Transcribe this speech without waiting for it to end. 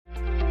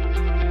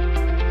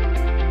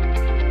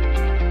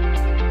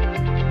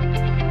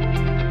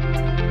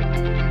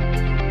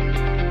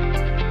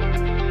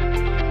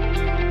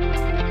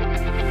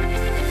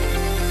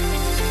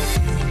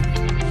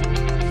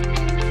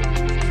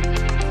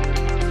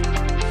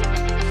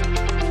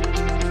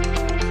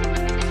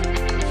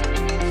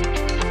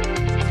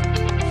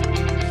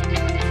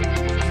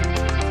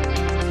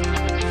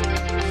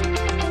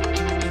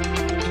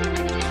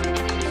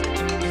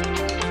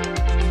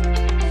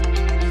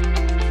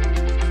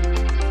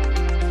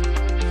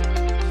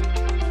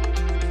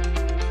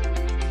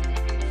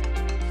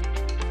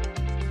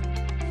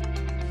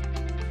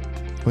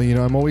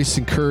Well, I'm always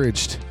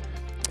encouraged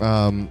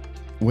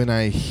when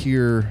I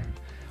hear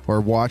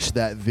or watch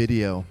that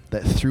video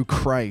that through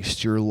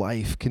Christ your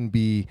life can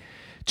be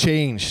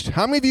changed.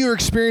 How many of you are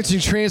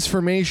experiencing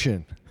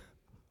transformation?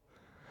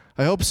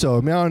 I hope so.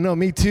 I don't know,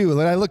 me too.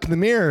 When I look in the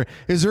mirror,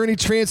 is there any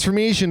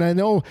transformation? I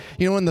know,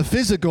 in the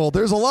physical,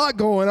 there's a lot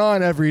going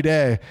on every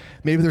day.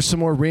 Maybe there's some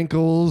more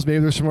wrinkles,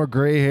 maybe there's some more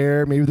gray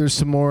hair, maybe there's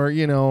some more,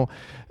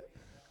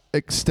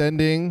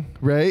 extending,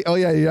 right? Oh,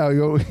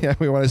 yeah,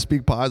 we want to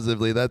speak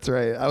positively. That's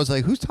right. I was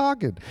like, who's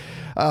talking?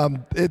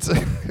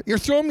 You're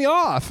throwing me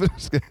off.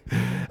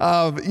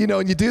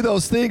 And you do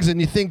those things and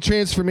you think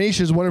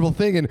transformation is a wonderful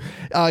thing. And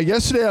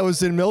yesterday I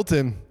was in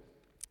Milton,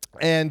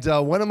 and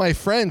one of my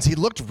friends, he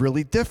looked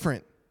really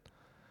different.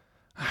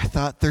 I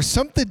thought, there's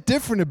something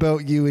different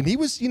about you. And he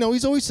was,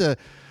 he's always a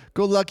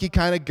go-lucky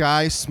kind of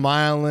guy,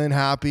 smiling,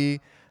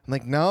 happy. I'm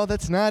like, no,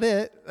 that's not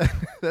it.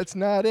 That's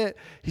not it.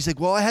 He's like,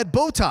 well, I had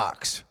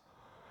Botox.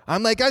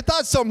 I'm like, I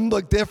thought something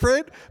looked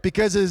different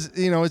because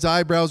his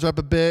eyebrows were up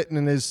a bit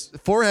and his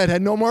forehead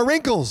had no more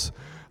wrinkles.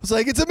 I was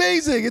like, it's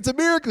amazing. It's a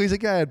miracle. He's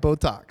like, yeah, I had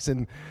Botox.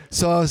 And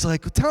so I was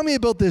like, well, tell me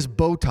about this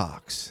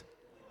Botox.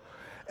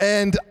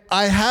 And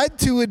I had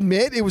to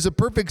admit, it was a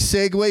perfect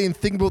segue in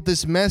thinking about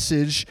this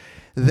message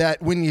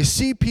that when you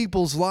see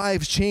people's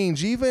lives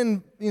change,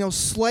 even,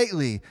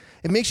 slightly,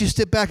 it makes you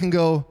step back and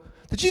go,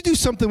 did you do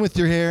something with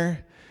your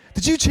hair?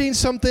 Did you change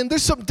something?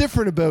 There's something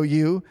different about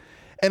you.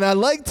 And I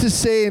like to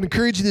say and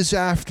encourage you this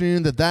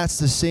afternoon that that's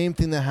the same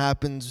thing that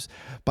happens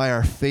by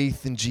our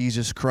faith in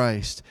Jesus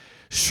Christ.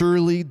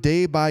 Surely,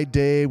 day by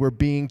day, we're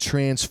being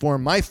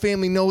transformed. My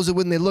family knows it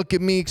when they look at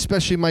me,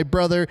 especially my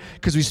brother,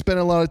 because we spend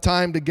a lot of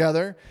time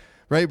together.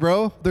 Right,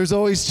 bro? There's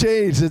always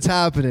change that's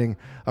happening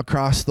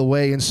across the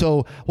way. And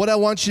so what I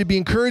want you to be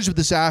encouraged with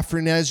this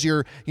afternoon as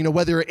you're,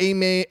 whether you're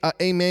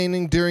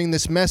amening during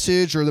this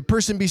message or the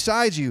person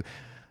beside you,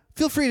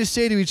 feel free to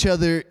say to each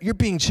other, you're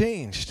being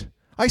changed.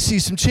 I see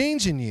some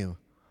change in you.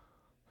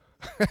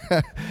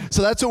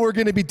 So that's what we're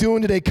going to be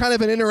doing today, kind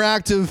of an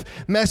interactive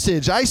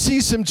message. I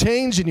see some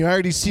change in you. I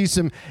already see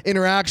some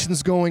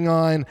interactions going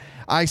on.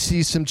 I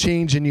see some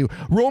change in you.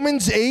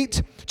 Romans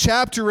 8,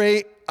 chapter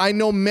 8, I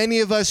know many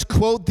of us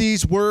quote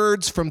these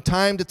words from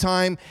time to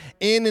time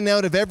in and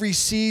out of every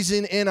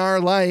season in our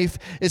life.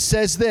 It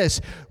says this,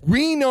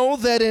 we know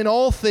that in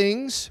all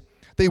things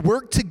they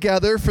work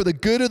together for the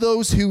good of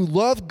those who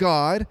love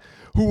God,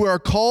 who are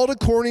called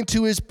according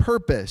to his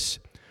purpose.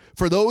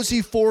 For those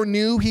he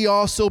foreknew, he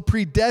also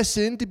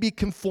predestined to be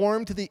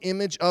conformed to the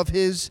image of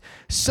his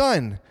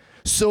Son,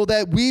 so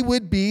that he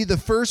would be the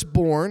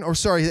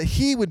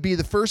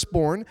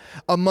firstborn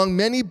among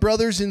many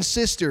brothers and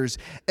sisters.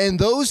 And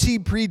those he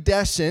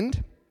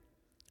predestined,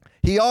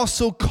 he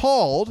also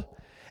called,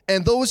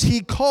 and those he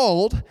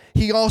called,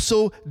 he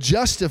also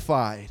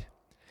justified.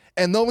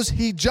 And those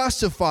he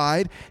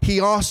justified,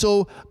 he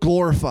also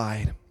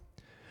glorified.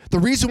 The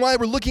reason why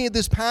we're looking at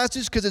this passage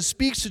is because it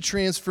speaks to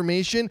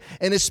transformation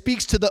and it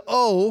speaks to the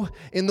O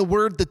in the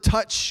word, the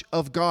touch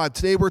of God.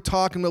 Today we're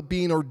talking about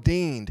being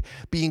ordained,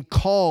 being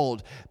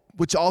called,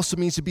 which also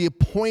means to be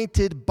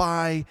appointed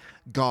by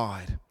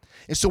God.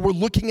 And so we're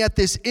looking at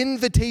this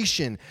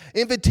invitation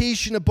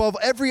above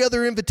every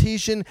other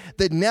invitation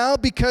that now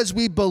because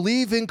we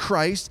believe in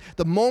Christ,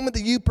 the moment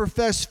that you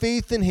profess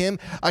faith in him,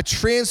 a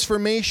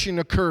transformation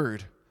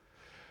occurred.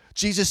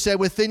 Jesus said,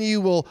 within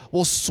you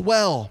will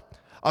swell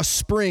a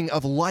spring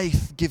of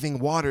life-giving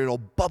water. It'll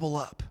bubble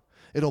up.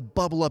 It'll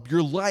bubble up.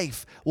 Your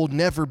life will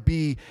never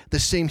be the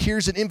same.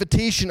 Here's an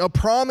invitation, a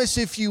promise,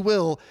 if you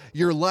will.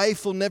 Your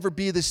life will never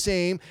be the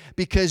same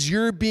because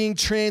you're being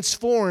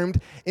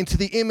transformed into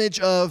the image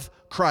of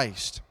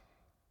Christ.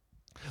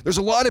 There's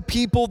a lot of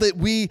people that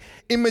we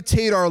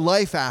imitate our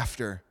life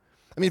after.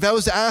 I mean, if I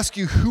was to ask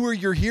you, who are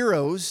your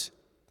heroes?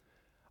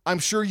 I'm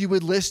sure you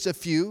would list a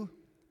few.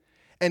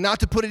 And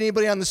not to put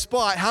anybody on the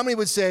spot, how many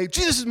would say,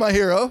 Jesus is my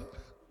hero?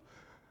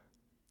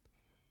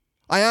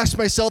 I asked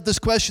myself this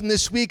question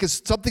this week.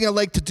 It's something I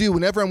like to do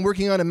whenever I'm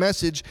working on a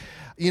message.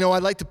 I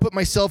like to put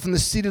myself in the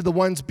seat of the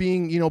ones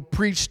being,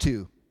 preached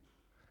to.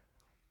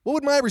 What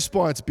would my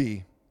response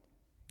be?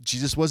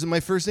 Jesus wasn't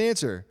my first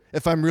answer,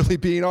 if I'm really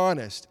being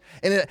honest.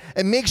 And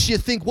it makes you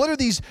think, what are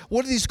these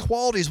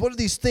qualities, what are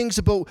these things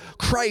about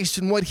Christ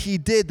and what he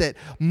did that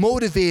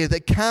motivated,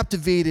 that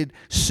captivated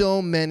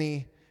so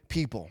many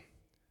people?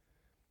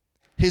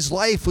 His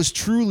life was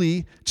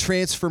truly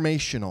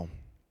transformational.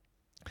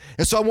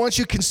 And so I want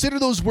you to consider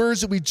those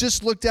words that we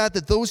just looked at,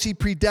 that those he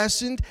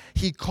predestined,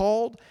 he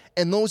called,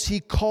 and those he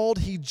called,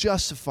 he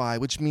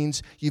justified, which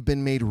means you've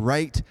been made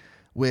right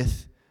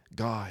with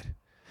God.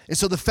 And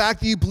so the fact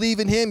that you believe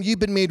in him, you've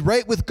been made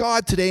right with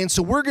God today. And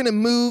so we're going to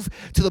move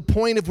to the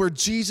point of where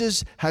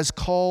Jesus has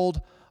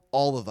called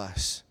all of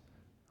us,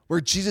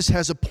 where Jesus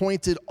has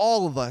appointed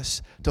all of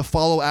us to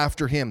follow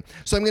after him.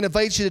 So I'm going to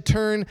invite you to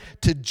turn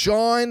to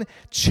John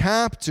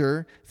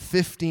chapter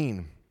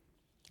 15.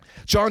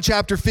 John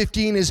chapter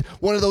 15 is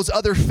one of those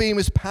other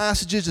famous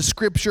passages of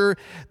scripture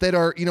that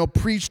are,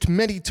 preached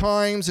many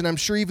times, and I'm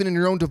sure even in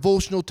your own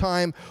devotional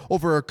time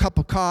over a cup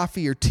of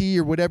coffee or tea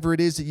or whatever it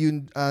is that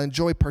you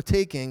enjoy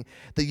partaking,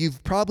 that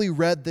you've probably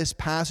read this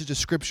passage of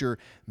scripture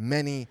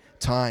many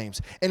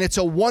times. And it's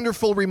a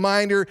wonderful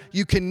reminder.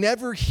 You can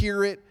never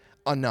hear it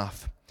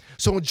enough.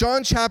 So in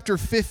John chapter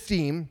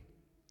 15,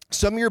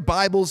 some of your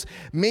Bibles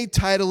may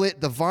title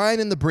it The Vine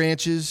and the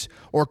Branches,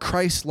 or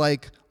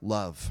Christ-like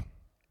Love.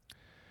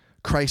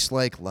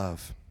 Christ-like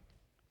love.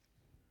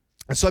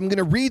 And so I'm going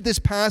to read this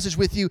passage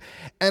with you,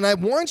 and I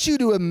want you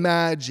to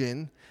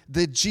imagine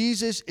that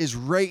Jesus is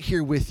right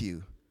here with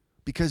you,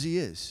 because he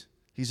is.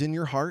 He's in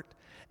your heart.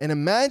 And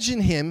imagine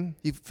him,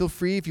 you feel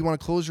free if you want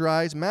to close your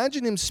eyes,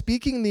 imagine him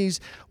speaking these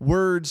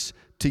words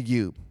to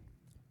you.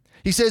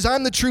 He says,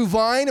 I'm the true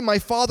vine, and my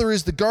Father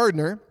is the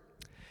gardener.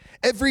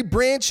 Every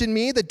branch in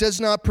me that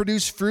does not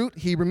produce fruit,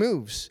 he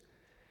removes.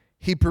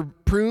 He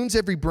prunes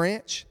every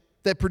branch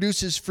that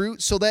produces fruit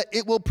so that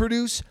it will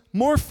produce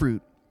more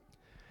fruit.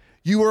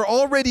 You are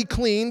already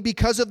clean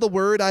because of the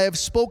word I have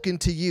spoken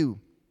to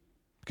you,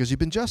 because you've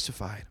been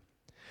justified.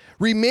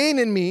 Remain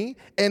in me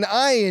and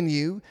I in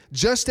you,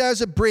 just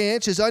as a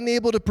branch is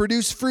unable to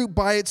produce fruit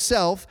by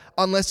itself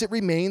unless it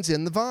remains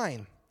in the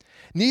vine.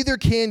 Neither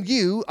can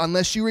you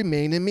unless you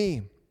remain in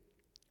me.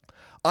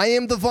 I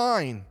am the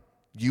vine,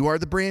 you are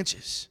the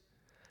branches.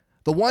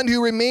 The one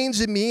who remains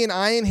in me and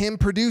I in him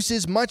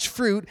produces much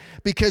fruit,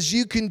 because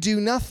you can do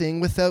nothing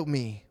without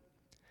me.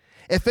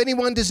 If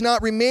anyone does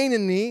not remain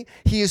in me,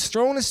 he is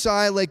thrown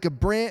aside like a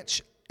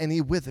branch and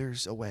he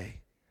withers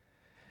away.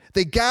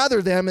 They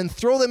gather them and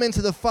throw them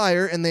into the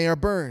fire, and they are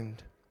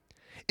burned.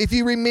 If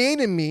you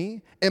remain in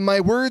me and my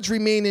words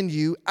remain in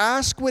you,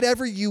 ask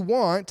whatever you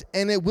want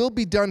and it will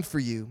be done for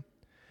you.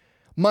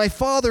 My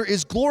Father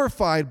is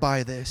glorified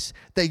by this,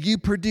 that you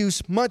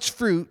produce much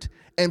fruit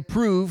and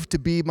prove to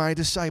be my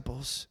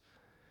disciples.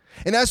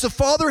 And as the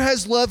Father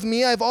has loved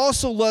me, I've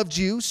also loved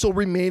you, so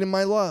remain in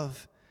my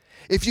love.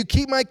 If you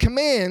keep my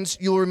commands,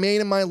 you'll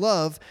remain in my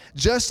love,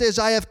 just as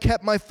I have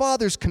kept my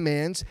Father's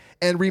commands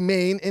and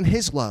remain in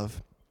his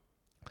love.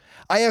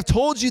 I have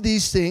told you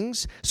these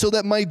things so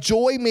that my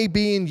joy may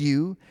be in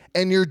you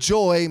and your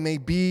joy may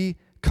be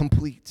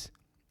complete.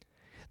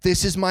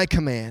 This is my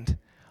command.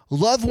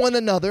 Love one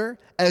another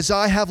as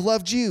I have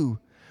loved you.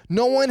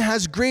 No one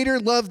has greater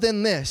love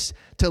than this,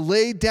 to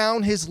lay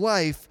down his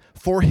life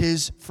for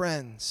his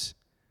friends.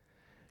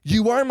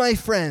 You are my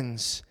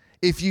friends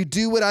if you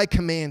do what I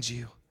command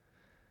you.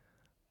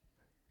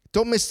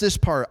 Don't miss this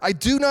part. I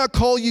do not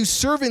call you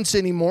servants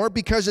anymore,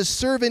 because a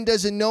servant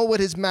doesn't know what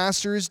his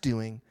master is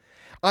doing.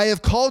 I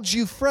have called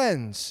you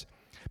friends,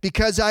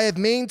 because I have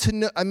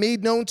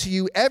made known to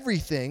you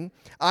everything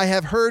I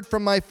have heard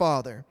from my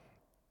Father.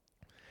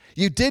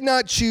 You did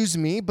not choose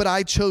me, but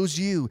I chose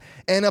you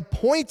and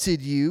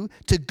appointed you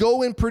to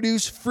go and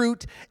produce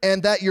fruit,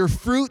 and that your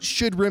fruit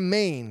should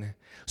remain,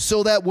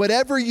 so that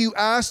whatever you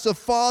ask the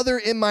Father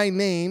in my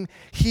name,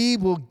 he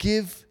will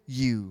give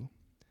you.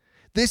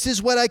 This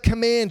is what I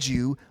command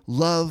you,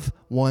 love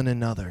one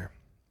another.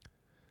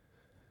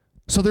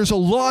 So there's a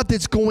lot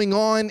that's going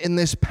on in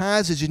this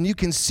passage, and you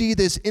can see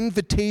this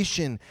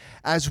invitation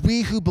as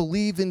we who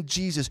believe in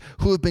Jesus,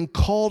 who have been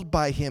called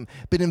by him,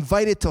 been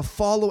invited to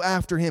follow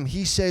after him.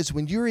 He says,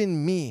 when you're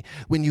in me,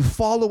 when you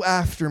follow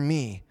after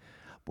me,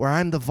 where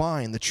I'm the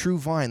vine, the true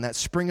vine, that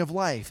spring of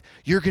life,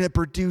 you're going to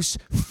produce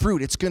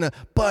fruit. It's going to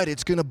bud.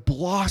 It's going to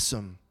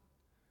blossom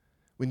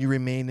when you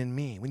remain in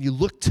me, when you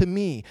look to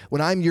me,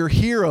 when I'm your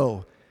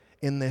hero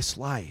in this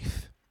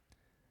life.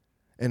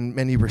 In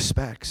many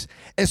respects.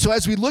 And so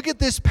as we look at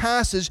this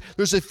passage,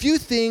 there's a few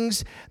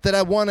things that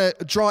I want to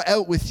draw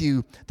out with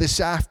you this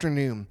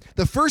afternoon.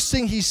 The first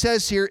thing he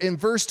says here in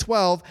verse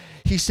 12,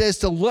 he says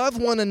to love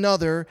one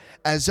another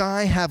as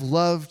I have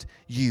loved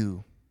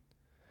you.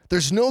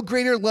 There's no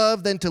greater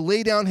love than to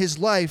lay down his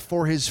life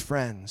for his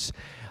friends.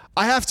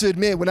 I have to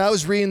admit, when I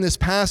was reading this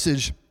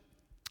passage,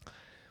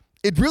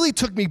 it really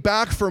took me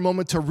back for a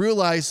moment to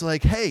realize,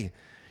 like, hey,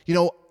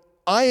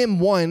 I am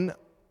one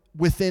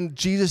within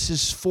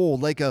Jesus'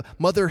 fold, like a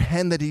mother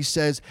hen that he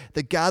says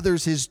that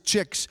gathers his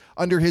chicks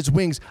under his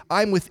wings.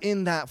 I'm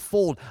within that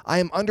fold. I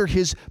am under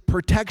his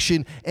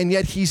protection, and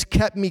yet he's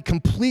kept me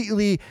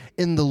completely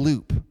in the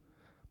loop.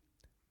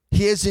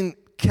 He hasn't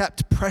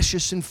kept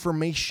precious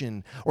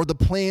information or the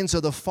plans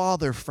of the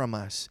Father from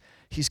us.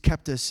 He's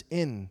kept us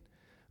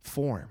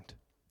informed.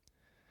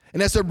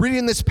 And as I'm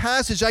reading this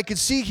passage, I could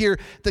see here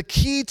the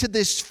key to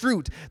this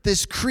fruit,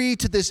 this key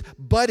to this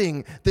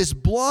budding, this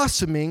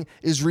blossoming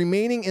is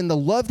remaining in the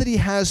love that he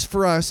has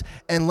for us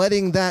and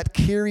letting that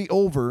carry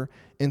over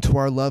into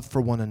our love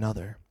for one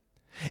another.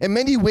 In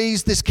many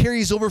ways, this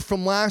carries over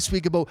from last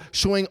week about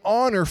showing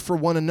honor for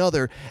one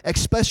another,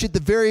 especially at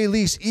the very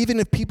least, even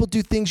if people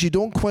do things you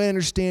don't quite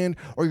understand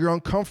or you're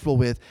uncomfortable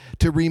with,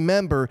 to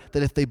remember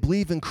that if they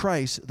believe in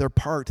Christ, they're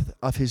part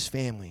of his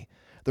family.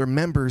 They're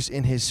members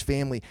in his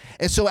family.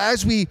 And so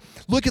as we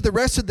look at the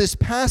rest of this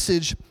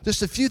passage,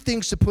 just a few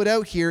things to put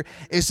out here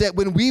is that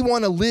when we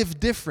want to live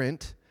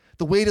different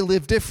the way to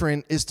live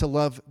different is to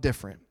love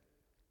different.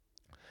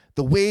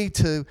 The way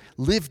to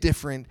live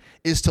different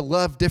is to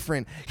love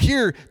different.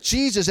 Here,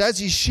 Jesus, as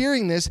he's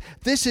sharing this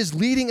is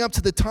leading up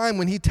to the time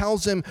when he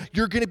tells them,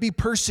 you're going to be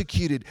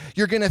persecuted.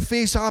 You're going to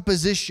face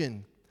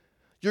opposition.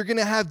 You're going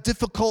to have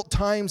difficult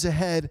times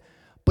ahead,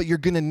 but you're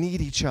going to need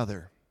each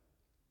other.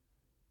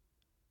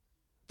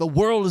 The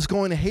world is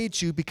going to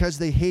hate you because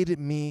they hated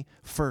me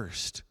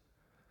first.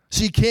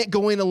 So you can't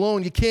go in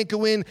alone. You can't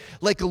go in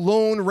like a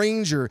lone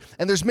ranger.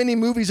 And there's many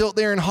movies out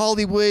there in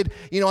Hollywood.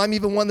 I'm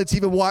even one that's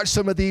even watched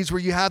some of these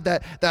where you have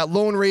that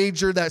lone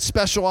ranger, that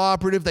special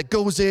operative that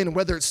goes in,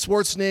 whether it's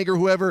Schwarzenegger or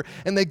whoever,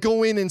 and they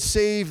go in and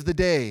save the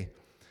day.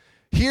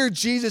 Here,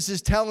 Jesus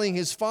is telling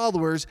his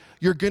followers,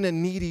 you're going to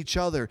need each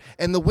other.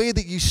 And the way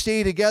that you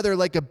stay together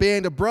like a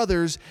band of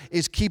brothers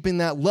is keeping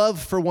that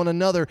love for one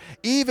another,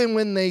 even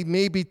when they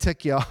maybe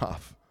tick you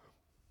off.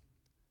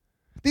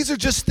 These are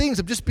just things,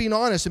 I'm just being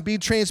honest and being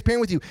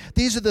transparent with you.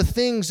 These are the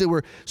things that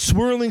were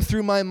swirling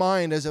through my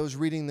mind as I was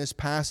reading this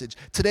passage.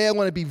 Today I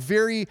want to be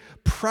very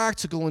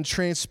practical and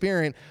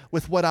transparent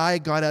with what I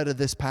got out of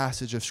this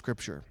passage of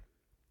Scripture.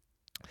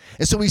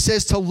 And so he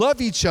says to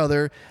love each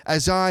other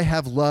as I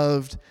have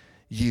loved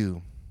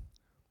you.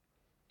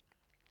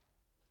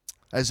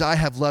 As I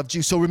have loved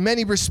you. So in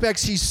many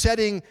respects, he's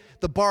setting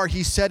the bar,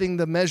 he's setting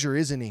the measure,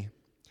 isn't he?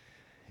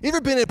 You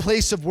ever been at a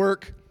place of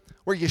work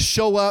where you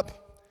show up,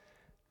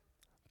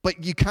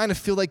 but you kind of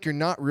feel like you're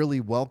not really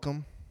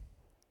welcome?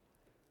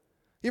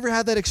 You ever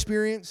had that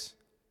experience?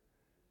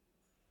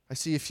 I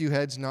see a few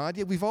heads nod.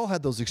 Yeah, we've all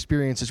had those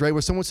experiences, right?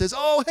 Where someone says,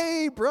 oh,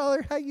 hey,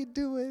 brother, how you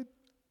doing?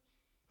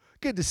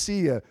 Good to see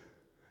you.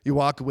 You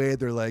walk away,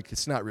 they're like,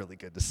 it's not really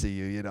good to see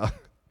you,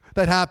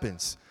 That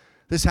happens.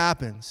 This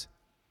happens.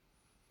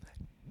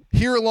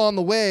 Here along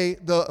the way,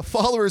 the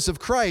followers of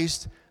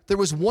Christ, there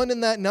was one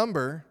in that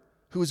number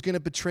who was going to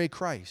betray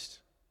Christ.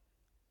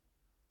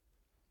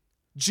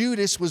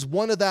 Judas was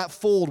one of that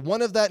fold,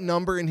 one of that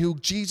number, and who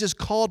Jesus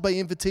called by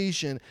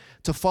invitation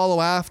to follow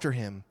after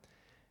him.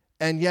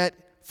 And yet,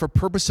 for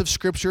purpose of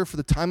Scripture, for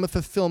the time of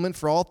fulfillment,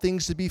 for all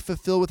things to be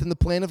fulfilled within the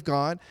plan of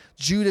God,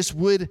 Judas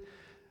would,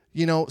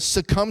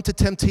 succumb to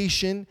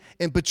temptation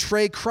and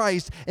betray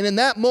Christ. And in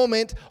that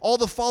moment, all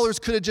the followers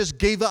could have just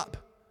gave up.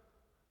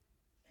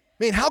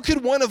 I mean, how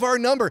could one of our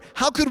number,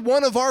 how could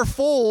one of our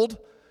fold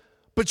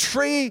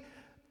betray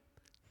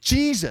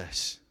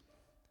Jesus,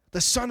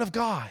 the Son of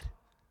God?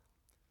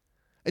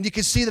 And you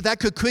can see that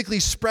could quickly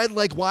spread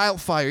like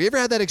wildfire. You ever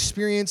had that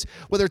experience,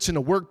 whether it's in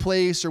a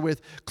workplace or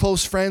with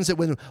close friends, that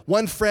when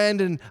one friend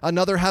and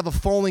another have a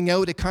falling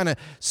out, it kind of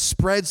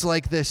spreads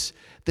like this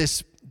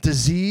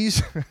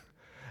disease?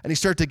 And you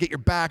start to get your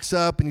backs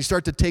up and you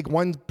start to take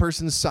one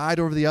person's side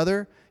over the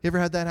other. You ever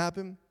had that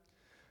happen?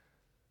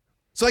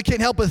 So I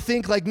can't help but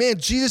think like, man,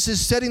 Jesus is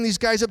setting these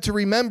guys up to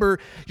remember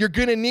you're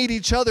going to need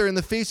each other in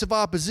the face of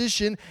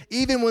opposition.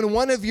 Even when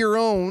one of your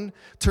own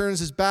turns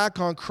his back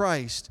on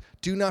Christ,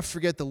 do not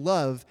forget the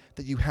love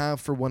that you have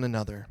for one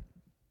another.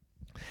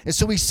 And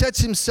so he sets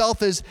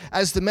himself as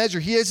the measure.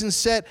 He hasn't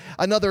set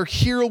another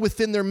hero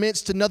within their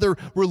midst, another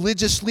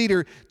religious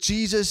leader.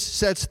 Jesus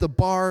sets the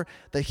bar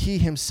that he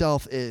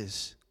himself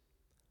is.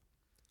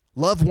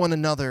 Love one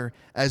another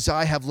as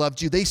I have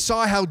loved you. They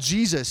saw how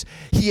Jesus,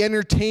 he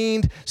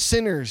entertained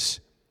sinners.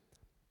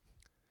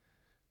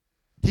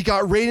 He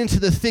got right into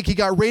the thick, he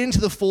got right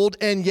into the fold,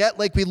 and yet,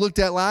 like we looked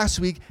at last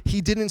week, he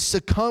didn't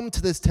succumb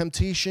to this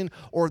temptation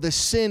or the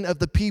sin of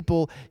the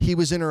people he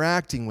was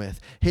interacting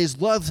with.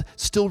 His love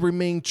still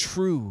remained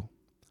true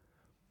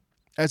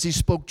as he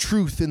spoke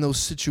truth in those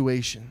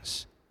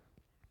situations.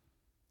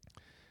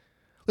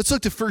 Let's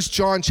look to 1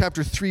 John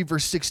chapter 3,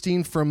 verse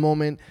 16 for a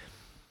moment.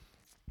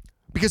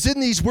 Because in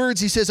these words,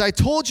 he says, I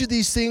told you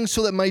these things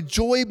so that my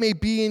joy may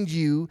be in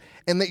you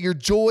and that your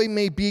joy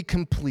may be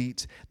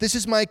complete. This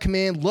is my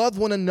command, love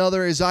one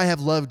another as I have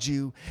loved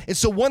you. And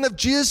so one of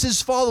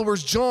Jesus'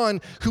 followers,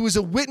 John, who was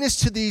a witness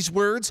to these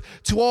words,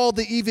 to all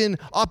the even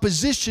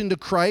opposition to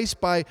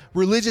Christ by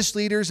religious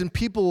leaders and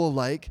people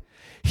alike,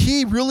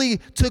 he really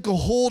took a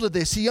hold of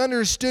this. He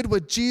understood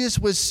what Jesus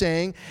was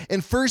saying. In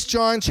 1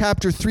 John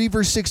chapter 3,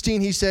 verse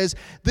 16, he says,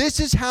 this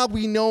is how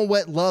we know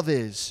what love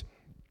is.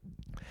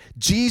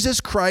 Jesus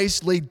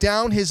Christ laid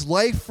down his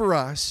life for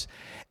us,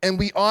 and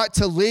we ought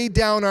to lay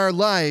down our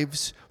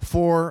lives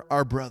for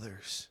our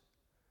brothers.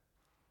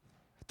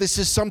 This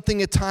is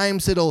something at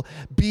times that'll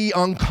be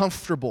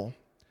uncomfortable.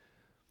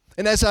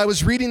 And as I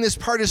was reading this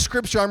part of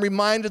Scripture, I'm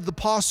reminded of the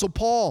Apostle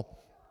Paul.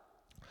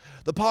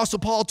 The Apostle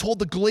Paul told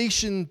the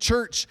Galatian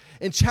church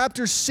in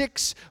chapter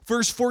 6,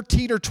 verse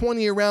 14 or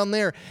 20, around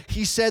there,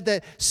 he said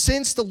that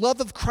since the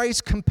love of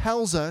Christ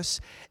compels us,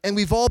 and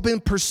we've all been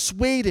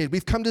persuaded,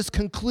 we've come to this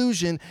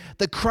conclusion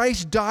that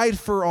Christ died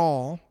for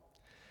all,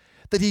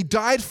 that he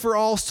died for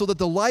all so that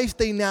the life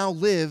they now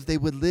live, they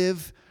would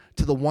live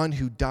to the one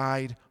who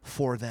died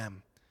for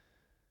them.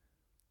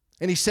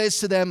 And he says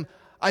to them,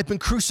 I've been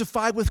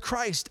crucified with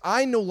Christ.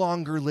 I no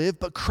longer live,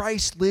 but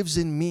Christ lives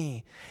in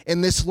me.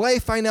 In this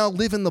life I now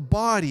live in the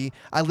body,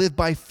 I live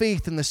by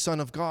faith in the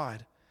Son of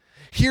God.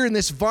 Here in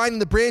this vine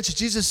and the branches,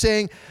 Jesus is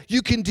saying,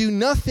 you can do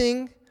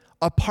nothing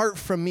apart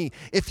from me.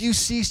 If you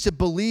cease to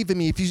believe in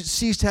me, if you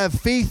cease to have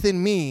faith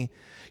in me,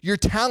 your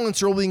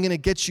talents are only going to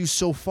get you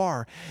so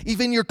far.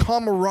 Even your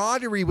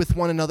camaraderie with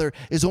one another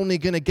is only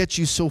going to get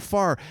you so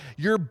far.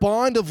 Your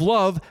bond of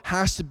love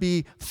has to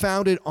be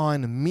founded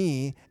on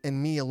me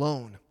and me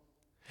alone.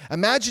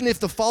 Imagine if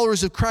the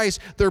followers of Christ,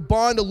 their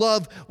bond of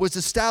love was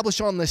established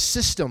on the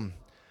system,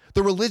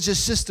 the religious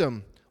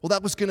system. Well,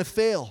 that was going to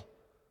fail.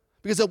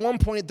 Because at one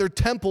point, their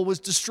temple was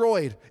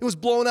destroyed. It was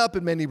blown up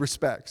in many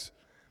respects.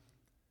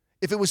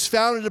 If it was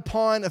founded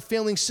upon a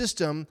failing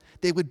system,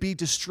 they would be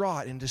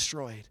distraught and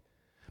destroyed.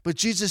 But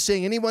Jesus is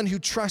saying, anyone who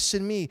trusts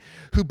in me,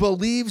 who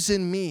believes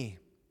in me,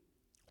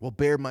 will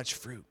bear much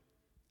fruit.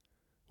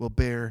 Will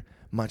bear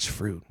much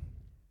fruit.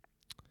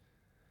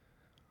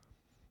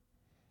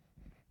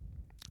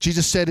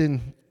 Jesus said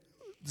in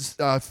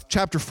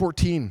chapter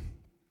 14,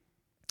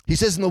 he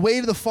says, in the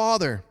way to the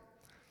Father,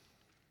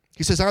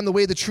 he says, I'm the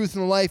way, the truth,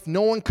 and the life.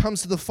 No one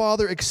comes to the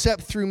Father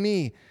except through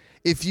me.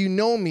 If you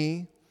know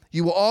me,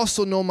 you will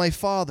also know my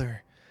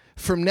Father.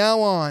 From now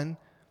on,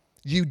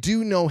 you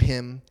do know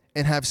him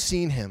and have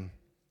seen him.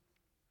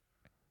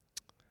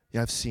 You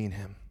have seen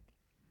him.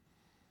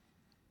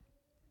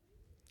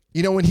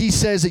 You know, when he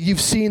says that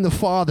you've seen the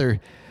Father,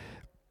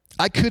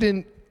 I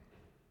couldn't,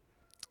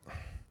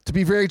 to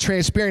be very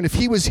transparent, if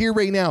he was here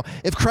right now,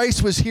 if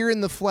Christ was here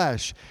in the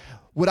flesh,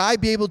 would I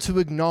be able to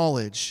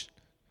acknowledge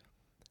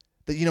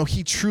that,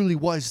 he truly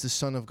was the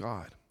Son of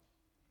God?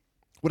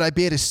 Would I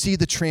be able to see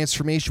the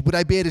transformation? Would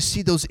I be able to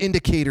see those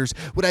indicators?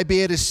 Would I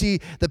be able to see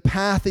the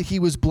path that he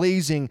was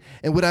blazing?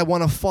 And would I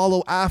want to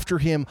follow after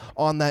him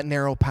on that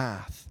narrow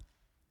path?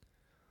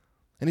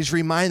 And he's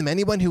reminding them,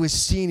 anyone who has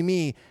seen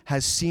me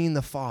has seen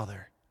the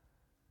Father,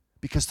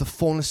 because the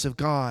fullness of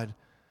God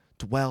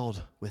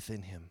dwelled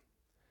within him.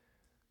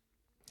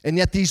 And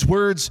yet these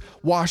words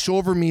wash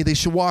over me. They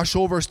should wash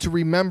over us to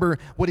remember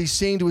what he's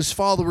saying to his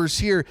followers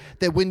here,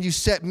 that when you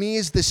set me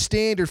as the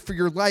standard for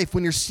your life,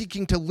 when you're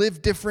seeking to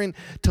live different,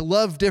 to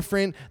love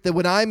different, that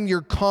when I'm your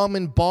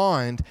common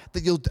bond,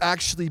 that you'll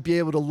actually be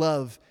able to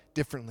love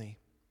differently.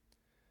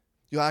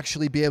 You'll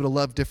actually be able to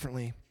love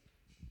differently.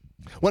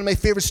 One of my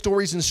favorite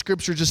stories in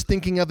Scripture, just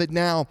thinking of it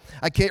now,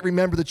 I can't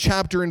remember the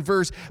chapter and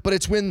verse, but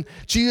it's when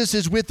Jesus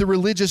is with the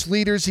religious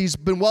leaders. He's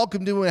been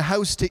welcomed to a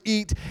house to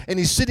eat, and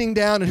he's sitting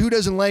down, and who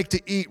doesn't like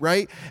to eat,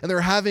 right? And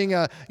they're having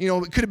it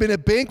could have been a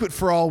banquet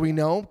for all we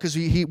know, because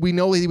we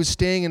know he was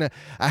staying in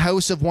a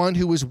house of one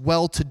who was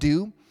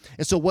well-to-do,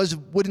 and so it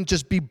wouldn't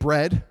just be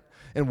bread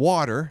and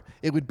water.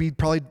 It would be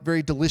probably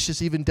very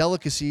delicious, even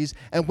delicacies.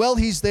 And while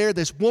he's there,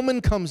 this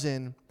woman comes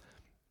in,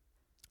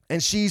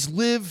 and she's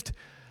lived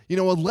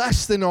a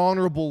less than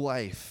honorable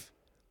life.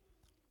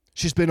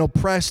 She's been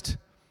oppressed.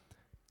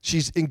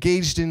 She's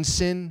engaged in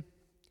sin.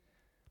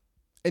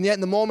 And yet in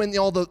the moment,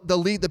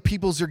 the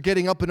peoples are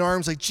getting up in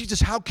arms like,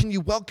 Jesus, how can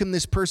you welcome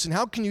this person?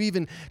 How can you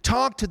even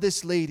talk to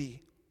this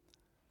lady?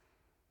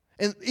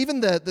 And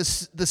even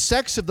the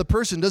sex of the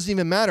person doesn't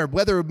even matter.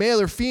 Whether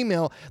male or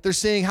female, they're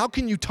saying, how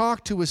can you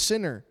talk to a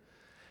sinner?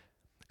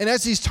 And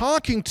as he's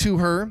talking to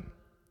her,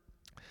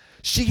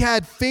 she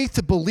had faith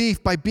to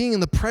belief by being in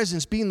the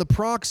presence, being in the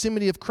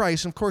proximity of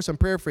Christ. And of course, I'm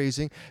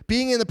paraphrasing.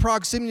 Being in the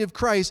proximity of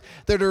Christ,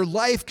 that her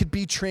life could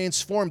be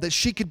transformed, that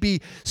she could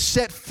be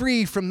set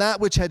free from that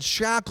which had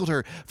shackled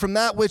her, from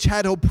that which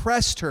had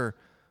oppressed her.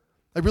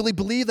 I really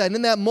believe that. And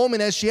in that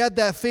moment, as she had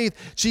that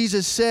faith,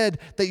 Jesus said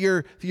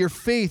that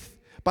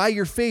by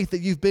your faith, that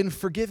you've been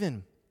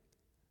forgiven.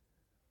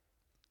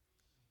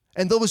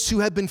 And those who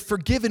have been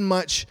forgiven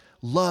much,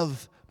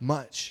 love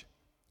much.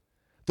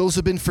 Those who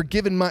have been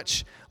forgiven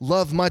much,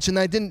 love much. And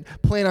I didn't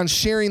plan on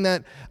sharing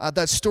that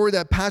story,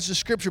 that passage of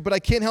Scripture, but I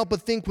can't help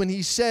but think when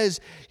he says,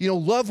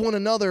 love one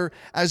another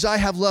as I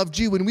have loved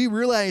you, when we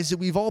realize that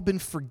we've all been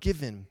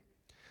forgiven,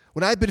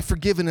 when I've been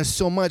forgiven us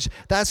so much,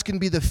 that's going to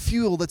be the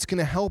fuel that's going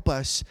to help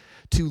us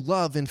to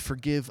love and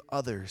forgive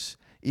others,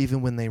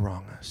 even when they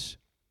wrong us.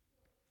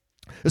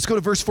 Let's go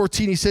to verse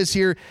 14. He says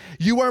here,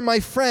 you are my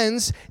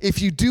friends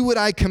if you do what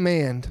I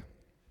command.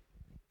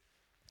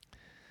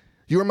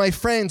 You are my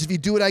friends if you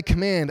do what I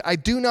command. I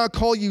do not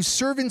call you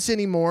servants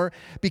anymore,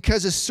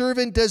 because a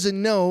servant doesn't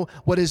know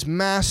what his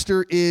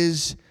master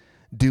is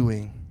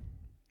doing.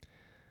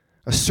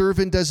 A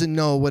servant doesn't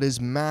know what his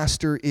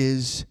master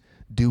is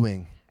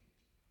doing.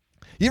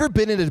 You ever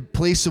been in a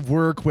place of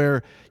work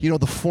where,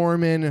 the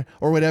foreman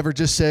or whatever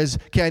just says,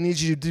 okay, I need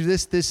you to do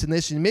this, this, and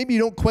this, and maybe you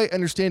don't quite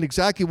understand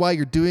exactly why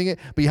you're doing it,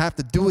 but you have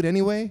to do it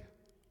anyway?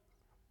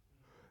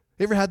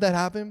 You ever had that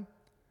happen?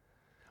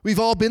 We've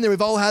all been there.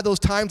 We've all had those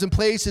times and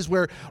places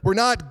where we're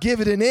not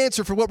given an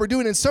answer for what we're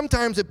doing, and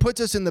sometimes it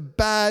puts us in the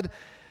bad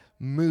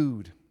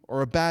mood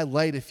or a bad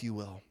light, if you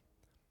will.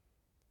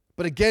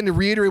 But again, to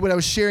reiterate what I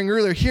was sharing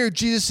earlier, here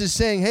Jesus is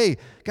saying, hey,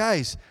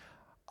 guys,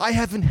 I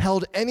haven't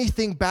held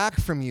anything back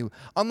from you.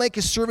 Unlike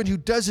a servant who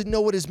doesn't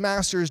know what his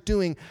master is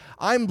doing,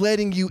 I'm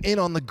letting you in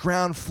on the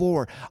ground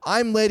floor.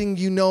 I'm letting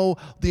you know,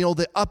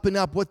 the up and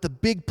up, what the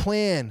big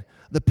plan,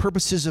 the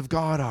purposes of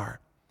God are.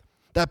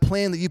 That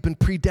plan that you've been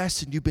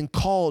predestined, you've been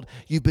called,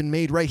 you've been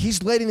made right.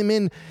 He's letting them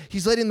in.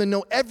 He's letting them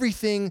know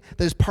everything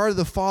that is part of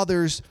the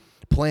Father's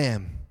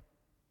plan.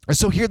 And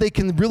so here they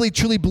can really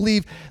truly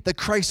believe that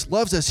Christ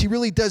loves us. He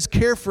really does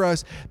care for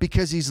us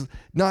because he's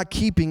not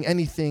keeping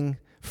anything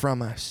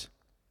from us.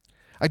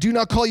 I do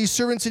not call you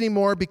servants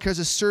anymore because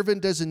a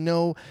servant doesn't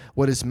know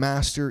what his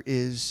master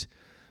is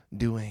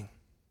doing.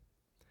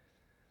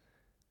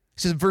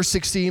 He says in verse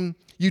 16,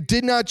 you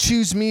did not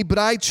choose me, but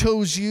I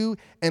chose you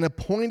and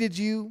appointed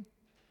you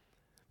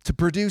to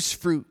produce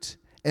fruit,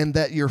 and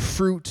that your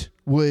fruit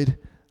would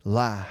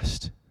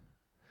last.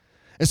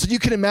 And so you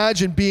can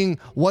imagine being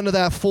one of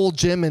that full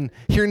gym and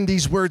hearing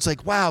these words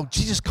like, wow,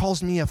 Jesus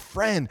calls me a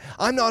friend.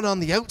 I'm not on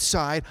the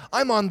outside,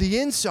 I'm on the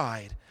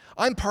inside.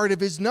 I'm part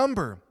of his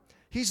number.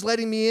 He's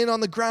letting me in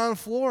on the ground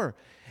floor.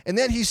 And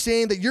then he's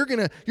saying that you're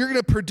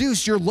gonna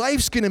produce, your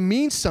life's gonna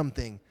mean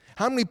something.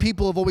 How many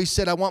people have always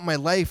said, I want my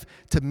life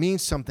to mean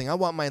something. I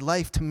want my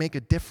life to make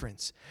a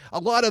difference. A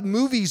lot of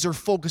movies are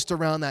focused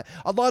around that.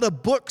 A lot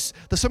of books,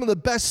 some of the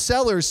best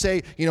sellers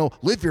say,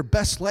 live your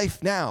best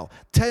life now.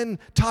 10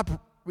 top,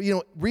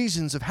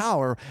 reasons of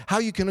how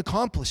you can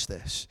accomplish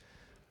this.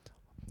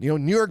 New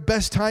York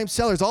best time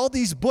sellers, all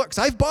these books.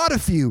 I've bought a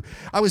few.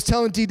 I was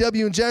telling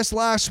DW and Jess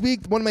last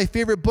week, one of my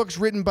favorite books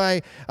written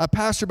by a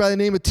pastor by the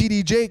name of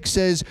T.D. Jakes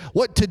says,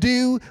 What to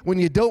Do When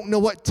You Don't Know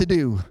What to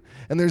Do.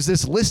 And there's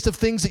this list of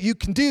things that you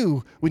can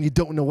do when you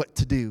don't know what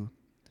to do.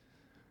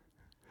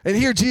 And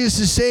here Jesus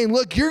is saying,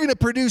 look, you're going to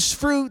produce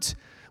fruit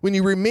when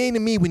you remain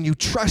in me, when you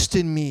trust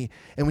in me,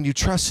 and when you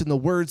trust in the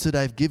words that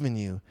I've given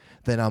you,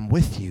 that I'm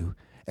with you,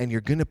 and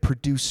you're going to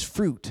produce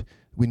fruit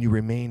when you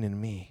remain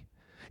in me.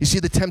 You see,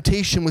 the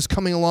temptation was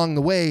coming along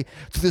the way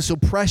to this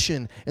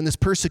oppression and this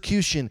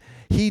persecution.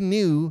 He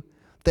knew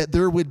that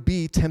there would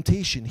be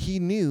temptation. He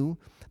knew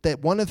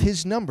that one of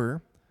his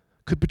number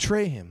could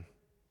betray him.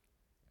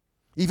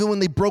 Even when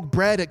they broke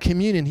bread at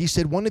communion, he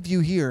said, one of you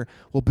here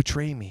will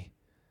betray me.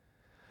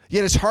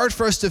 Yet it's hard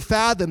for us to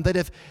fathom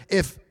that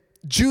if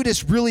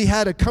Judas really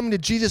had a come to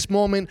Jesus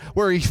moment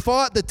where he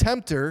fought the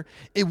tempter,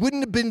 it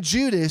wouldn't have been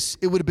Judas,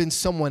 it would have been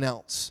someone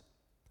else.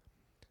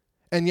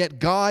 And yet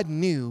God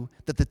knew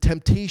that the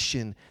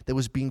temptation that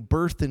was being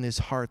birthed in his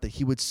heart, that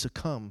he would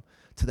succumb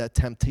to that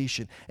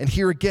temptation. And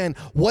here again,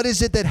 what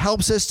is it that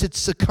helps us to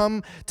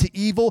succumb to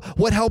evil?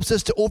 What helps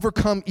us to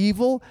overcome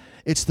evil?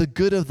 It's the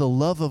good of the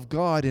love of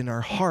God in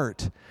our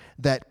heart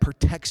that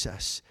protects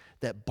us,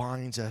 that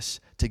binds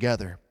us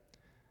together.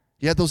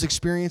 You had those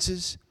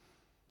experiences?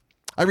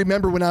 I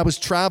remember when I was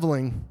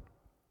traveling,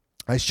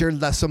 I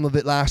shared some of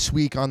it last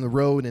week on the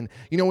road. And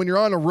when you're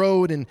on a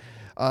road and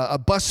a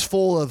bus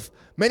full of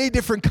many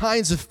different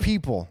kinds of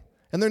people,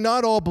 and they're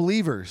not all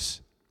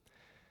believers,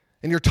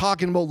 and you're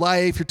talking about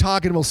life, you're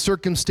talking about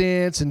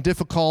circumstance and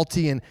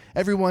difficulty, and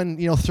everyone,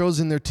 throws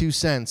in their 2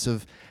 cents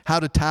of how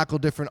to tackle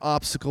different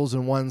obstacles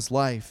in one's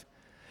life.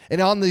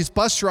 And on these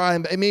bus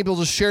rides, I'm able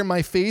to share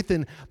my faith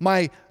and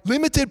my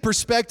limited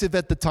perspective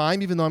at the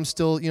time, even though I'm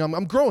still,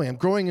 I'm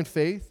growing in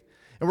faith.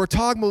 And we're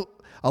talking about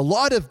a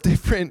lot of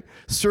different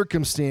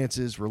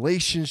circumstances,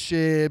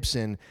 relationships,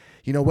 and,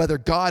 whether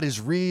God is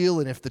real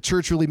and if the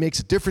church really makes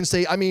a difference.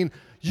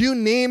 You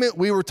name it,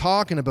 we were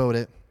talking about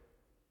it.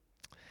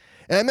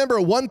 And I remember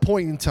at one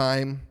point in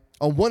time,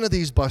 on one of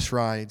these bus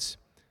rides,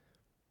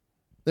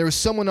 there was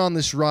someone on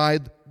this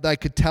ride that I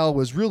could tell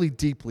was really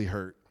deeply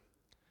hurt.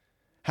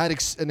 Had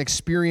an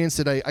experience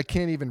that I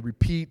can't even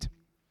repeat,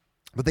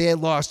 but they had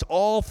lost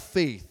all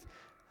faith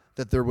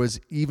that there was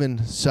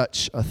even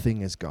such a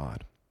thing as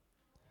God.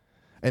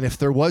 And if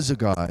there was a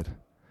God,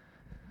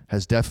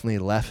 has definitely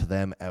left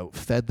them out,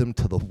 fed them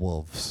to the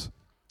wolves.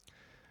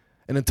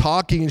 And in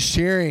talking and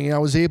sharing, I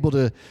was able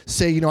to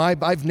say,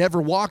 I've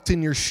never walked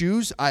in your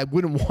shoes. I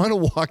wouldn't want to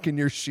walk in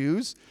your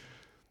shoes.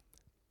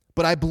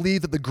 But I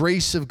believe that the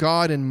grace of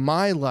God in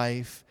my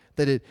life,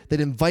 that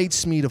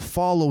invites me to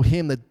follow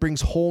him, that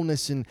brings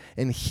wholeness and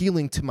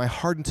healing to my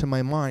heart and to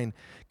my mind,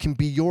 can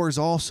be yours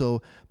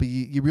also. But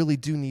you really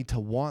do need to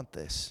want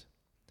this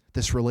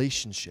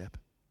relationship.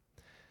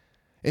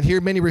 And here,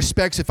 in many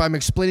respects, if I'm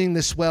explaining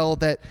this well,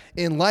 that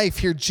in life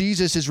here,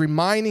 Jesus is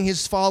reminding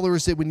his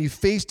followers that when you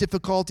face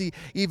difficulty,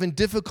 even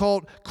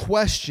difficult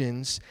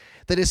questions,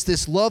 that it's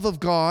this love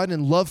of God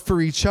and love for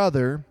each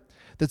other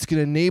that's going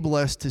to enable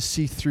us to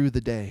see through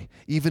the day,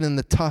 even in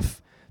the tough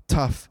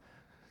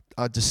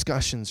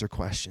discussions or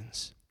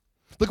questions.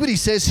 Look what he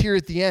says here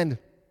at the end.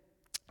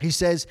 He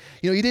says,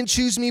 you didn't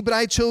choose me, but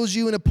I chose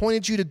you and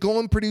appointed you to go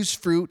and produce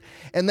fruit,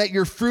 and that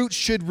your fruit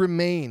should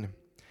remain.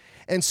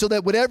 And so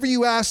that whatever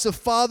you ask the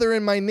Father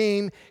in my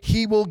name,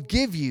 he will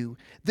give you.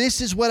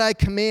 This is what I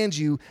command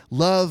you,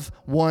 love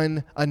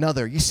one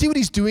another. You see what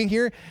he's doing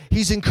here?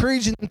 He's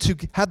encouraging them to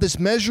have this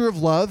measure of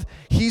love.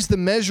 He's the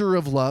measure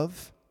of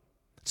love.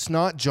 It's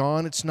not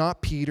John, it's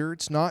not Peter,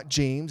 it's not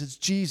James, it's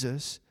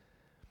Jesus.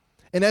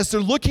 And as they're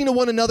looking to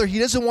one another, he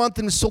doesn't want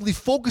them to solely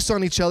focus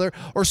on each other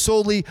or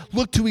solely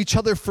look to each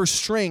other for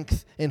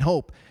strength and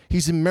hope.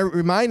 He's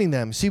reminding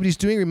them, see what he's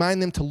doing? Reminding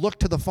them to look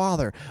to the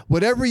Father.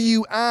 Whatever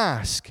you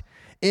ask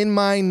in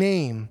my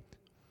name,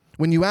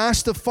 When you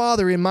ask the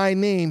Father in my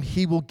name,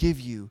 he will give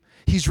you.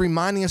 He's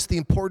reminding us the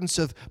importance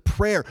of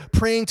prayer,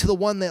 praying to the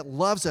one that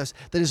loves us,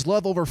 that his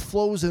love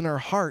overflows in our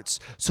hearts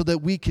so that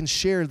we can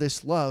share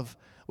this love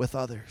with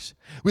others.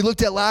 We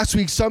looked at last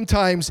week,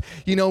 sometimes,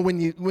 when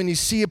you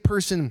see a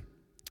person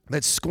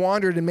that's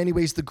squandered in many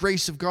ways the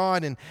grace of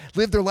God and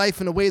live their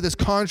life in a way that's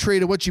contrary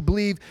to what you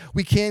believe,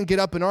 we can get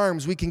up in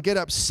arms. We can get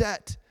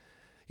upset.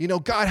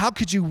 God, how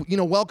could you,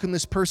 welcome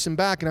this person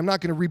back? And I'm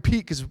not going to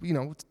repeat because,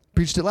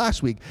 preached it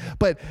last week.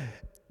 But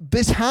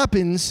this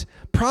happens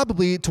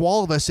probably to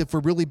all of us if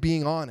we're really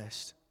being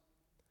honest.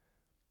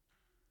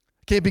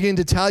 I can't begin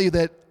to tell you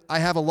that I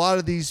have a lot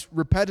of these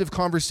repetitive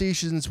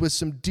conversations with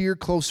some dear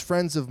close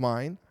friends of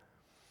mine.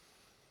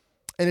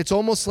 And it's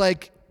almost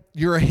like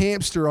you're a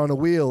hamster on a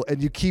wheel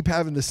and you keep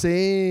having the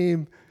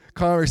same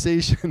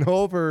conversation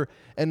over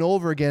and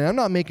over again. I'm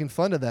not making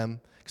fun of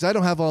them because I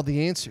don't have all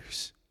the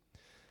answers.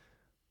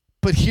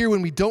 But here,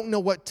 when we don't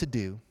know what to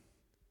do,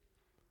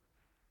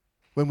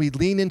 when we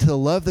lean into the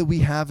love that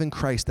we have in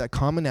Christ, that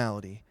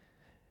commonality,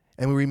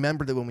 and we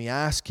remember that when we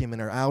ask him in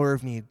our hour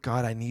of need,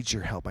 God, I need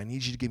your help. I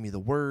need you to give me the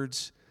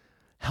words.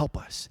 Help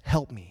us.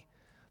 Help me.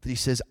 That he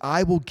says,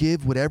 I will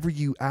give whatever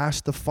you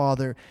ask the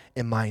Father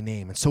in my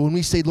name. And so when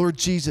we say, Lord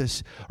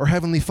Jesus, or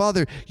Heavenly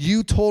Father,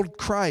 you told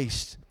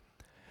Christ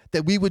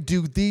that we would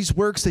do these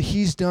works that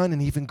he's done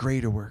and even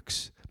greater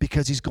works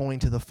because he's going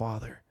to the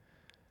Father.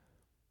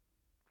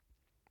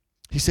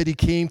 He said he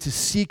came to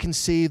seek and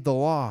save the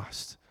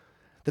lost,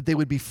 that they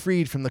would be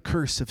freed from the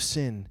curse of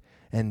sin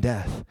and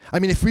death. I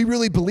mean, if we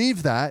really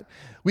believe that,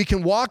 we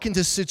can walk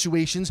into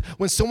situations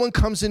when someone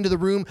comes into the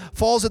room,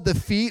 falls at the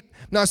feet.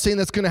 I'm not saying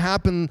that's going to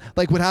happen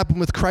like what happened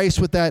with Christ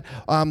with that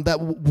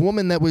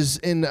woman that was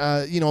in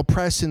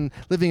oppressed and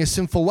living a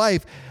sinful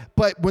life.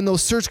 But when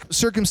those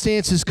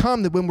circumstances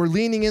come, that when we're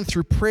leaning in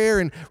through prayer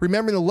and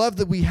remembering the love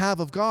that we have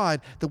of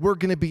God, that we're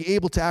going to be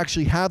able to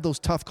actually have those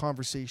tough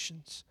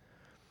conversations.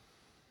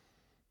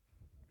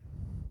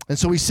 And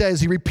so he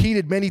says, he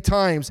repeated many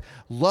times,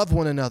 love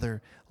one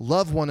another,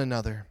 love one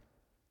another,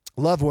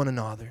 love one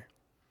another.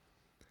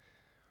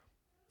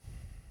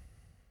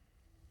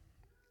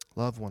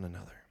 Love one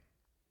another.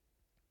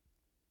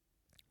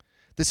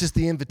 This is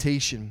the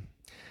invitation.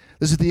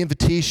 This is the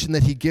invitation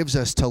that he gives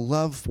us to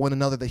love one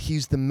another, that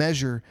he's the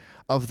measure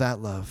of that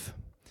love.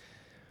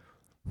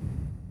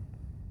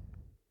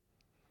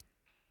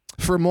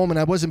 For a moment,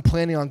 I wasn't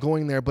planning on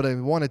going there, but I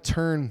want to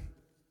turn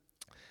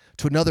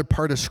to another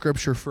part of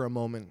Scripture for a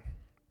moment.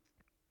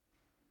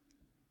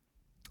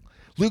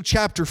 Luke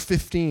chapter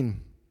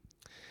 15.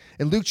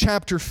 In Luke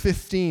chapter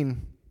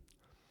 15,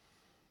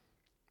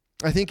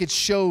 I think it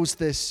shows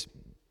this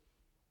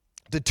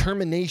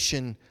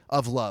determination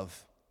of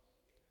love.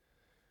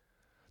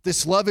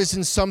 This love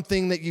isn't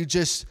something that you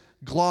just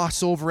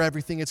gloss over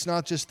everything. It's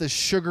not just the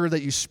sugar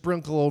that you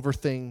sprinkle over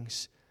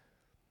things.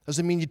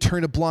 Doesn't mean you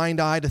turn a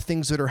blind eye to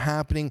things that are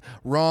happening,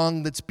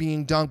 wrong that's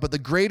being done. But the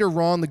greater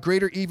wrong, the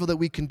greater evil that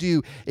we can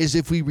do is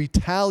if we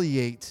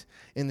retaliate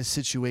in the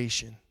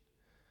situation.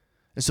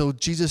 And so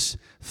Jesus'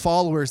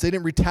 followers, they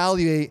didn't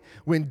retaliate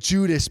when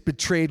Judas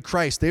betrayed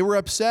Christ. They were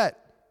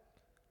upset,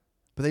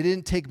 but they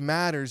didn't take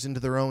matters into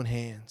their own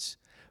hands.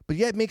 But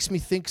yet it makes me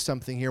think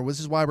something here. This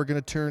is why we're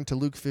going to turn to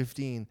Luke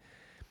 15.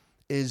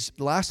 Is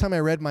the last time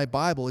I read my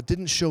Bible, it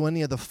didn't show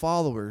any of the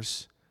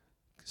followers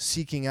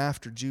seeking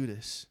after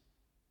Judas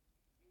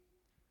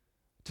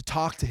to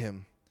talk to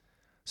him.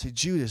 Say,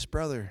 Judas,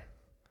 brother,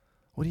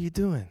 what are you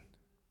doing?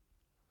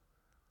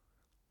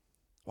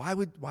 Why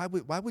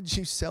would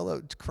you sell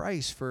out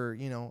Christ for,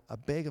 a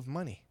bag of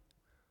money?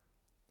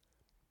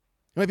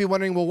 You might be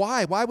wondering, well,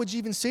 why? Why would you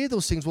even say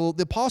those things? Well,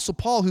 the Apostle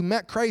Paul, who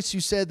met Christ,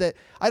 who said that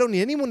I don't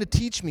need anyone to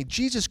teach me.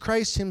 Jesus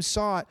Christ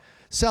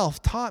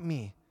himself taught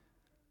me.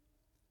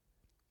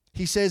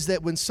 He says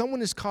that when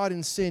someone is caught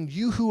in sin,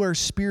 you who are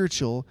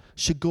spiritual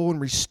should go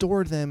and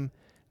restore them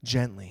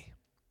gently.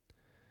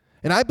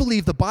 And I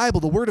believe the Bible,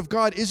 the Word of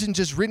God, isn't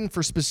just written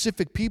for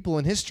specific people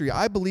in history.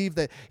 I believe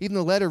that even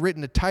the letter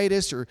written to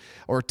Titus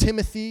or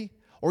Timothy,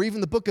 or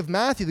even the book of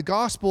Matthew, the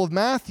Gospel of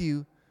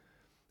Matthew,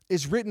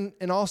 is written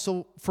and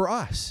also for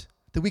us,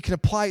 that we can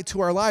apply it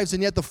to our lives.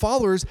 And yet the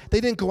followers,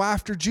 they didn't go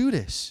after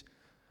Judas.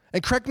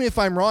 And correct me if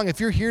I'm wrong, if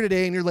you're here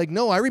today and you're like,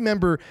 no, I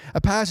remember a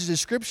passage of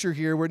Scripture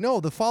here where, no,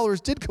 the followers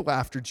did go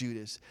after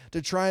Judas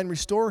to try and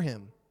restore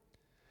him.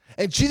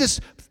 And Jesus,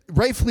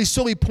 rightfully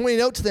so, he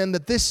pointed out to them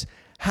that this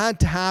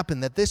had to happen,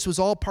 that this was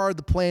all part of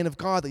the plan of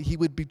God, that he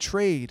would be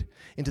betrayed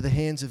into the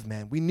hands of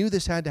men. We knew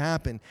this had to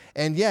happen.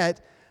 And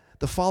yet,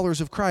 the followers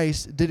of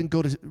Christ didn't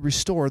go to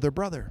restore their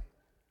brother.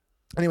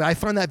 Anyway, I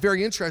find that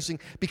very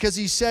interesting because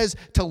he says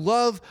to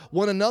love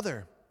one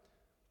another,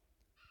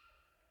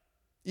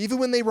 even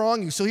when they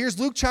wrong you. So here's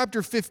Luke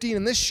chapter 15,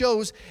 and this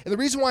shows, and the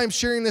reason why I'm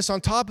sharing this on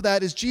top of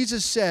that is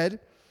Jesus said,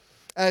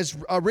 as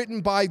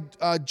written by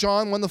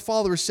John, one of the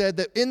followers, said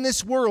that in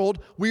this world,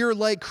 we are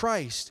like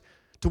Christ.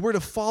 So we're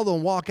to follow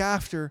and walk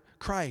after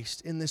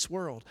Christ in this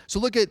world. So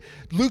look at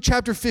Luke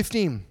chapter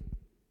 15.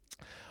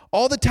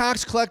 All the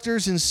tax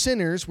collectors and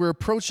sinners were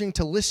approaching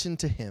to listen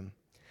to him.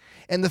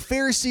 And the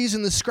Pharisees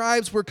and the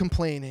scribes were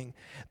complaining,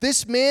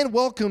 "This man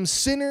welcomes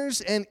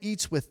sinners and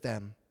eats with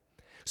them."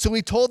 So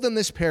he told them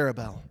this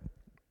parable.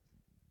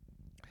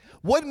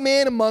 "What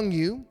man among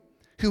you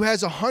who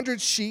has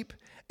 100 sheep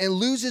and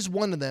loses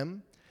one of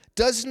them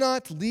does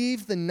not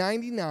leave the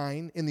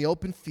 99 in the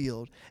open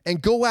field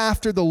and go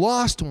after the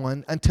lost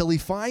one until he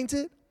finds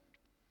it?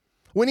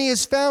 When he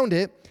has found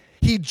it,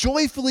 he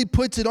joyfully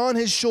puts it on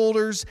his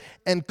shoulders,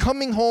 and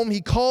coming home,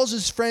 he calls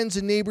his friends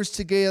and neighbors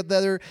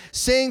together,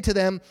 saying to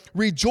them,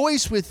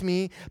 'Rejoice with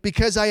me,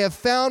 because I have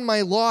found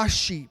my lost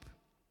sheep.'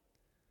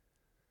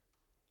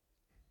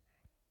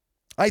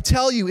 I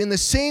tell you, in the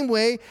same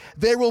way,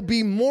 there will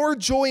be more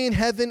joy in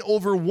heaven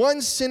over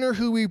one sinner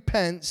who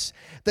repents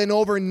than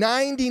over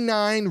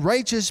 99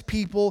 righteous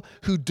people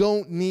who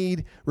don't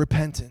need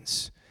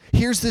repentance."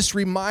 Here's this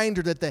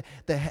reminder that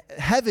the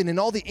heaven and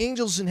all the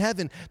angels in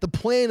heaven, the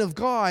plan of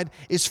God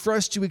is for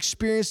us to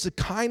experience the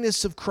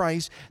kindness of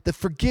Christ, the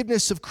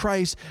forgiveness of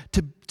Christ,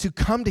 to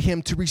come to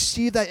him, to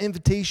receive that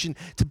invitation,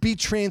 to be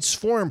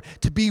transformed,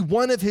 to be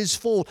one of his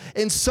fold.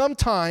 And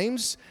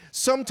sometimes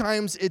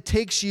it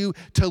takes you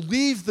to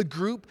leave the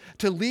group,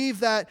 to leave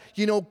that,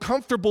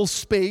 comfortable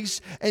space,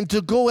 and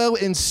to go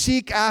out and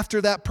seek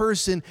after that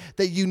person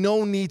that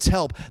needs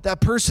help.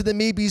 That person that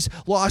maybe's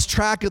lost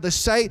track of the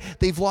sight,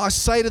 they've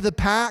lost sight of the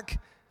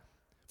pack.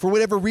 For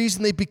whatever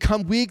reason, they've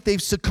become weak,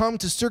 they've succumbed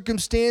to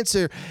circumstance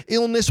or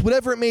illness,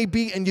 whatever it may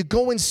be, and you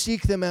go and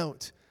seek them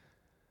out.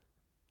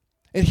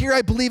 And here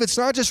I believe it's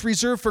not just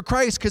reserved for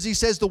Christ, because he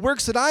says, "The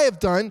works that I have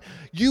done,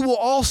 you will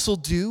also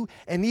do,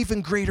 and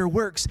even greater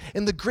works."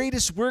 And the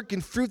greatest work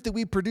and fruit that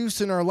we produce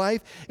in our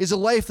life is a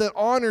life that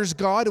honors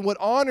God. And what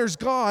honors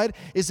God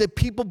is that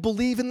people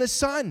believe in the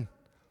Son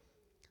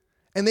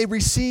and they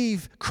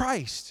receive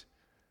Christ.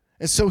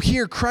 And so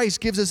here Christ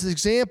gives us an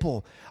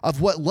example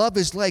of what love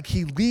is like.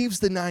 He leaves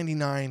the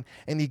 99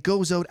 and he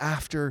goes out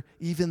after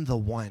even the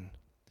one.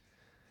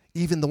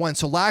 Even the one.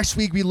 So last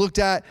week we looked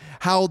at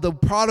how the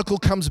prodigal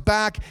comes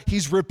back.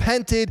 He's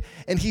repented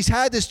and he's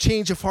had this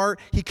change of heart.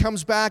 He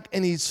comes back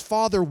and his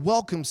father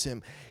welcomes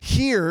him.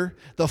 Here,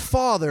 the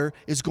father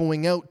is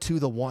going out to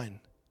the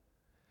one.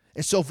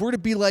 And so if we're to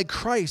be like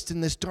Christ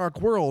in this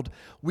dark world,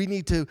 we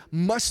need to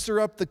muster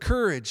up the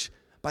courage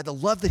by the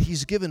love that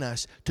he's given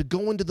us to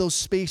go into those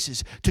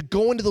spaces, to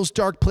go into those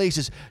dark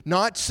places,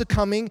 not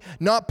succumbing,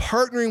 not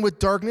partnering with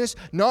darkness,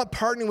 not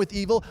partnering with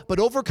evil, but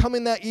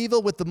overcoming that evil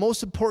with the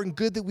most important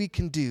good that we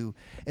can do,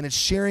 and it's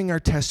sharing our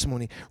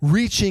testimony,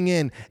 reaching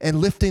in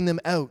and lifting them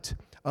out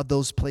of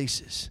those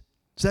places.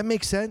 Does that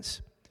make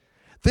sense?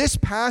 This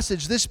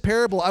passage, this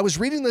parable, I was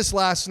reading this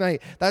last night.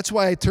 That's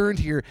why I turned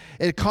here.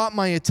 It caught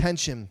my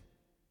attention.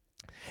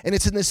 And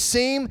it's in the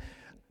same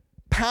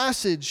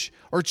passage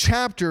or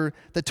chapter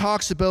that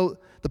talks about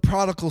the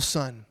prodigal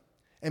son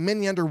and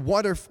many other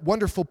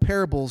wonderful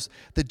parables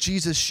that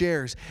Jesus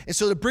shares. And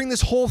so to bring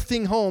this whole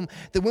thing home,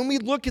 that when we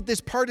look at this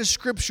part of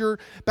Scripture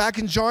back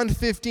in John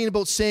 15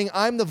 about saying,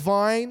 "I'm the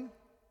vine,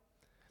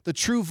 the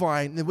true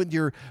vine," and when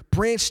you're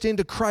branched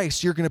into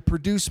Christ, you're going to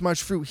produce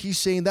much fruit. He's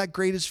saying that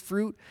greatest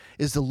fruit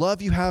is the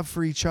love you have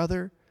for each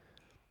other,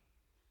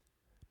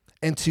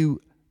 and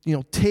to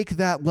take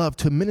that love,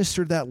 to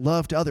minister that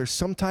love to others.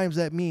 Sometimes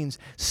that means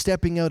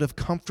stepping out of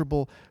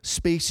comfortable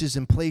spaces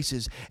and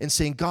places and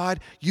saying, "God,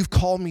 you've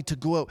called me to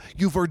go out.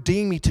 You've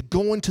ordained me to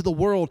go into the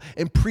world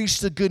and preach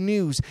the good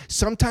news.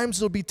 Sometimes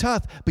it'll be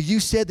tough, but you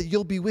said that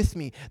you'll be with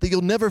me, that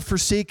you'll never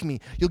forsake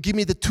me. You'll give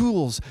me the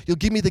tools. You'll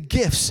give me the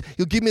gifts.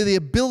 You'll give me the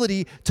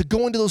ability to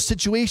go into those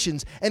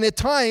situations." And at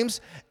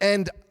times,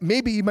 and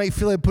maybe you might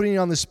feel like putting you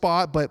on the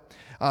spot, but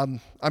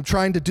I'm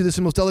trying to do this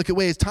in the most delicate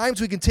way. At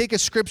times we can take a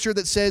scripture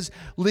that says,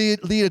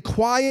 lead a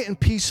quiet and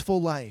peaceful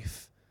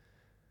life.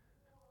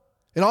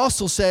 It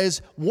also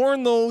says,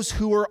 warn those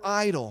who are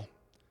idle.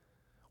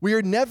 We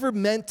are never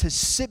meant to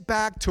sit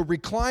back, to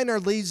recline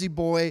our lazy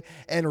boy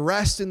and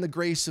rest in the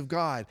grace of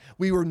God.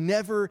 We were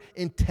never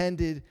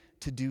intended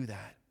to do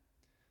that,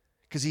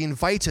 because he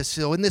invites us.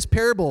 So in this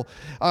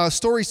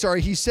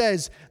story, he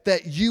says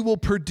that you will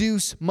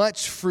produce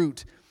much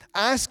fruit.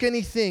 Ask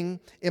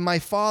anything in my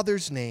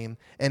Father's name,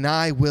 and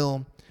I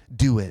will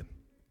do it.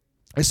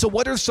 And so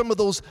what are some of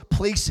those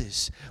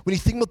places when you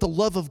think about the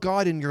love of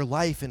God in your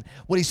life and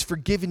what he's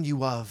forgiven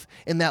you of,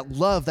 and that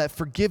love, that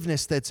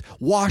forgiveness that's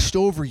washed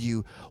over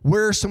you?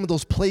 Where are some of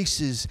those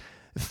places,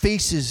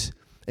 faces,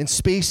 and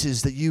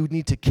spaces that you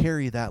need to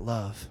carry that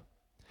love?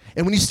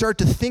 And when you start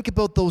to think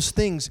about those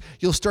things,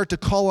 you'll start to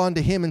call on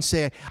to him and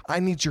say, "I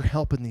need your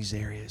help in these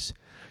areas.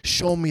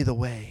 Show me the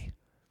way.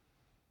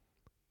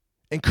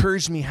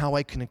 Encourage me how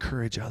I can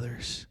encourage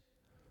others."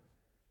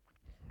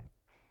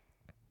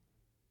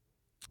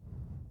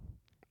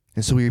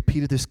 And so we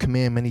repeated this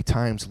command many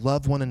times: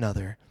 love one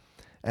another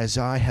as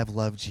I have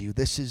loved you.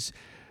 This is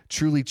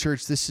truly,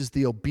 church, this is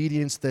the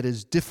obedience that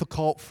is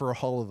difficult for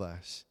all of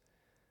us.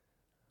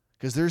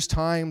 Because there's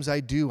times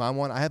I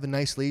have a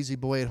nice lazy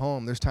boy at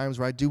home. There's times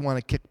where I do want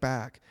to kick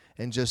back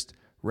and just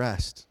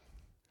rest.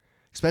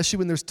 Especially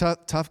when there's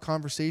tough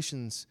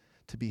conversations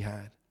to be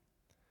had.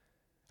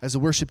 As the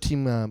worship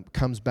team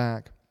comes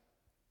back,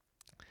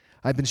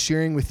 I've been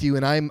sharing with you,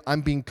 and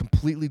I'm being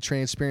completely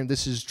transparent.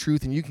 This is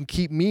truth, and you can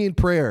keep me in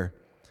prayer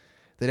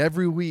that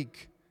every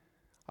week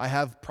I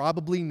have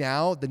probably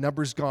now, the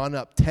number's gone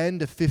up, 10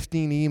 to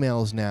 15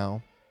 emails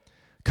now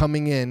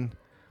coming in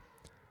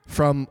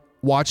from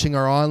watching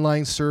our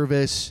online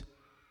service.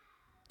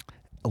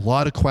 A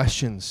lot of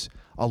questions,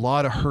 a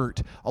lot of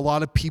hurt, a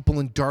lot of people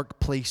in dark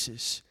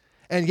places.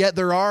 And yet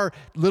there are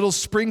little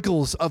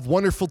sprinkles of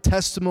wonderful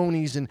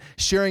testimonies and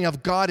sharing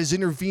of God has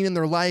intervened in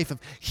their life,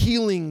 of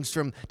healings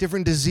from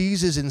different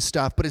diseases and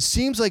stuff. But it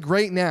seems like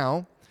right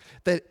now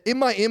that in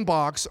my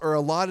inbox are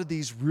a lot of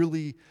these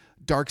really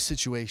dark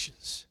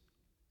situations.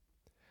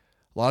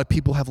 A lot of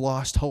people have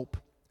lost hope.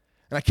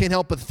 And I can't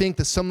help but think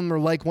that some of them are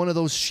like one of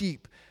those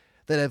sheep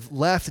that have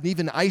left and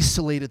even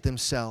isolated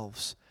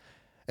themselves.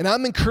 And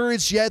I'm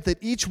encouraged yet that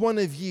each one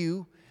of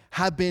you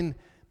have been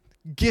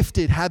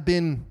gifted, have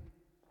been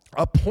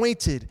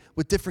appointed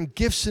with different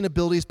gifts and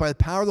abilities by the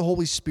power of the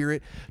Holy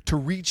Spirit to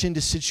reach into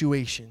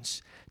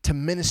situations, to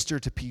minister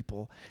to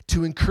people,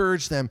 to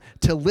encourage them,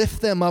 to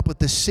lift them up with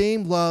the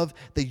same love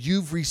that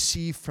you've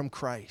received from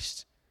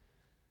Christ.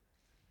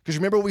 Because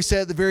remember what we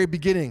said at the very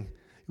beginning.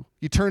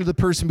 You turned to the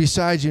person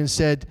beside you and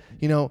said,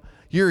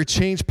 you're a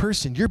changed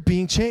person. You're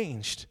being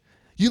changed.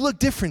 You look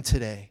different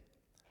today.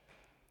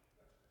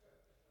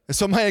 And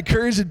so my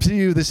encouragement to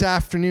you this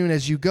afternoon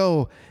as you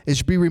go is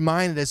to be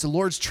reminded as the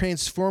Lord's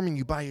transforming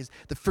you by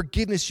the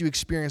forgiveness you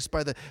experienced,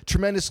 by the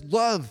tremendous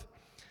love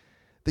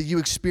that you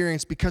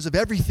experience because of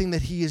everything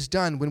that he has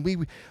done. When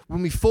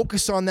we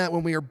focus on that,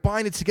 when we are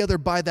binded together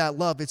by that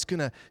love, it's going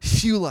to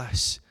fuel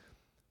us.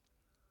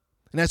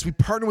 And as we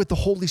partner with the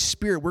Holy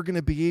Spirit, we're going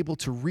to be able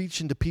to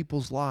reach into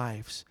people's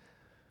lives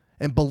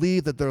and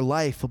believe that their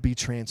life will be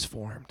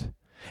transformed.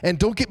 And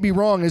don't get me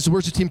wrong, as the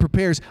worship team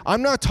prepares,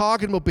 I'm not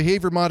talking about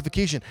behavior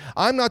modification.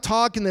 I'm not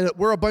talking that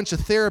we're a bunch of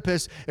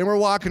therapists and we're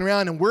walking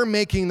around and we're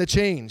making the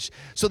change.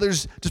 So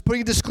there's just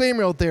putting a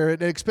disclaimer out there,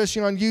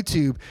 especially on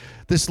YouTube.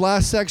 This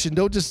last section,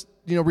 don't just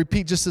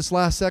repeat just this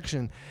last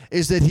section,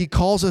 is that he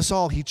calls us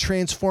all, he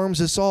transforms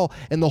us all,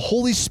 and the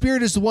Holy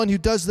Spirit is the one who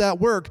does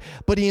that work,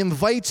 but he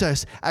invites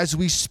us as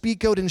we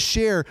speak out and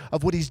share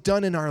of what he's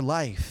done in our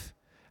life,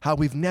 how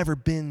we've never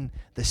been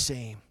the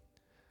same.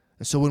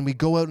 And so when we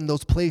go out in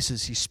those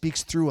places, he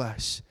speaks through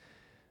us.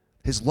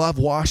 His love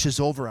washes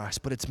over us,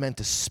 but it's meant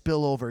to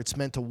spill over. It's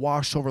meant to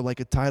wash over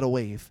like a tidal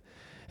wave.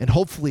 And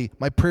hopefully,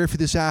 my prayer for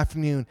this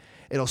afternoon,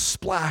 it'll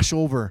splash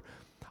over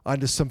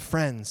onto some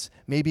friends,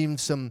 maybe even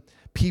some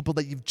people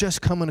that you've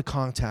just come into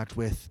contact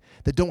with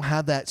that don't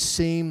have that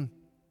same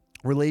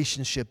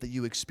relationship that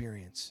you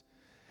experience.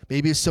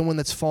 Maybe it's someone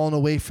that's fallen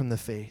away from the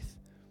faith.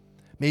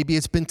 Maybe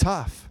it's been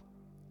tough.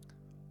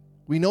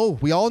 We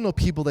all know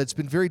people that's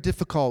been very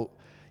difficult,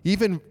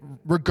 even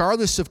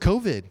regardless of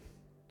COVID.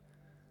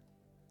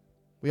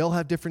 We all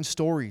have different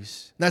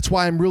stories. And that's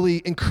why I'm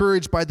really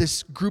encouraged by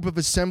this group of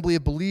assembly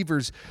of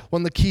believers.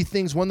 One of the key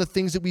things, one of the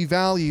things that we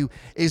value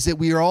is that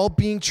we are all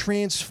being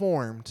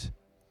transformed.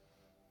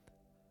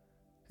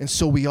 And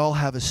so we all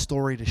have a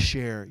story to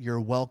share. You're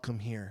welcome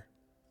here.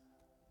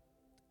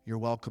 You're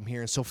welcome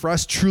here. And so for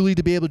us truly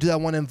to be able to do that, I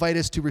want to invite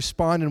us to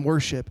respond in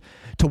worship,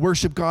 to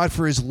worship God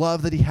for his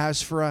love that he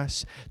has for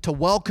us, to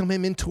welcome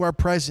him into our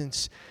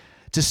presence,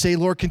 to say,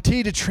 Lord,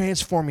 continue to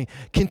transform me.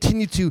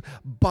 Continue to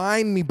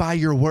bind me by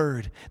your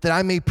word, that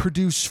I may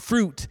produce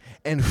fruit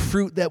and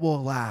fruit that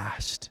will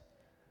last.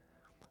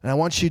 And I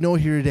want you to know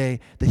here today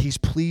that he's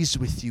pleased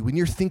with you. When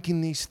you're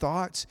thinking these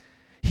thoughts,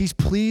 he's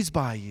pleased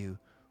by you.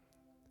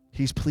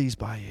 He's pleased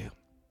by you.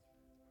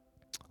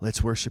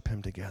 Let's worship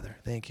him together.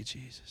 Thank you,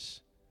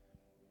 Jesus.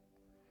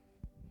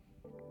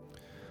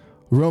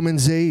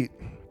 Romans 8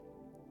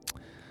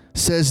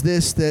 says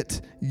this,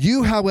 that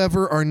you,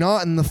 however, are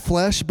not in the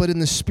flesh, but in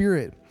the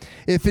Spirit,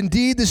 if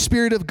indeed the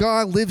Spirit of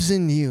God lives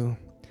in you.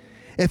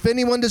 If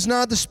anyone does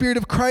not have the Spirit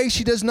of Christ,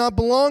 he does not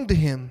belong to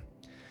him.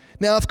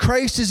 Now, if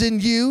Christ is in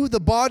you,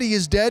 the body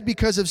is dead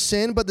because of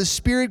sin, but the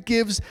Spirit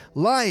gives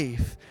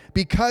life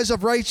because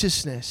of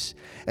righteousness.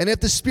 And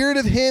if the Spirit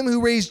of him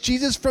who raised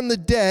Jesus from the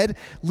dead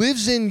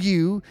lives in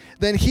you,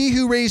 then he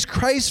who raised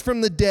Christ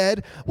from the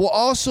dead will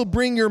also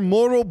bring your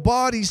mortal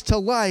bodies to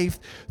life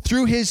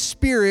through his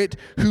Spirit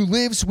who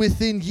lives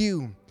within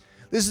you.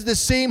 This is the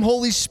same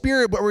Holy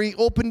Spirit where we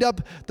opened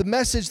up the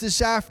message this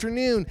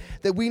afternoon,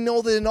 that we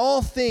know that in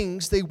all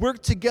things they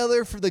work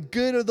together for the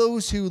good of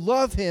those who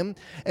love him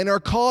and are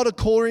called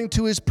according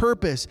to his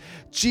purpose.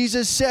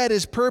 Jesus said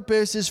his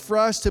purpose is for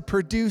us to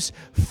produce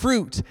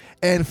fruit,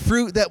 and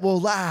fruit that will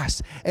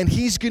last. And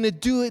he's going to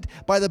do it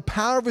by the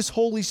power of his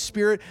Holy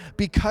Spirit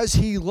because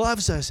he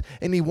loves us,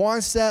 and he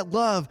wants that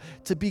love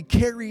to be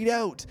carried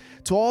out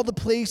to all the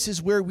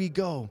places where we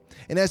go.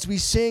 And as we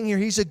sing here,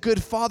 he's a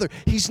good father.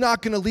 He's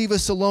not going to leave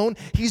us alone.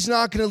 He's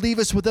not going to leave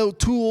us without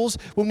tools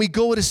when we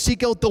go to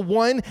seek out the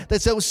one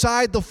that's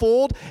outside the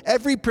fold.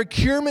 Every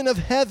procurement of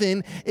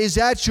heaven is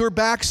at your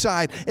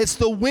backside. It's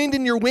the wind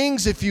in your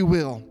wings, if you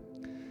will.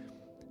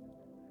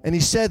 And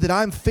he said that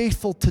I'm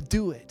faithful to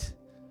do it.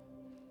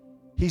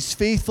 He's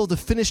faithful to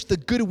finish the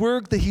good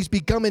work that he's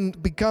become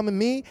in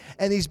me,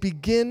 and he's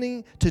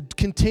beginning to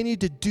continue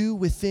to do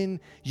within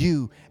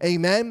you.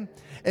 Amen.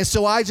 And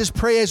so I just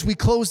pray as we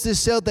close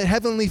this out that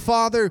Heavenly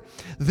Father,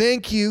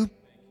 thank you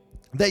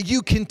that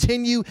you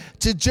continue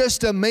to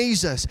just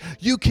amaze us.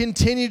 You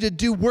continue to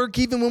do work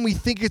even when we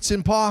think it's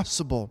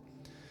impossible.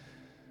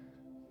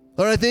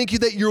 Lord, I thank you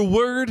that your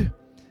word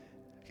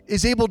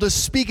is able to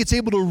speak. It's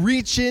able to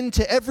reach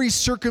into every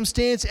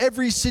circumstance,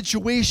 every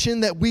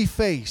situation that we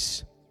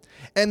face.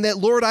 And that,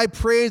 Lord, I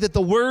pray that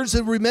the words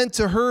that were meant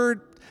to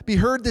be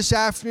heard this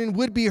afternoon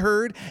would be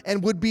heard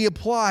and would be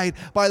applied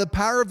by the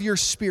power of your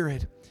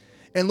Spirit.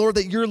 And Lord,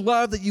 that your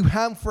love that you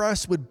have for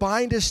us would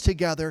bind us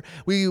together.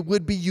 We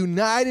would be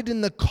united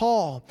in the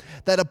call,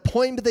 that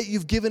appointment that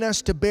you've given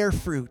us to bear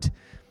fruit.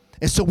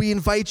 And so we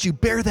invite you,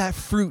 bear that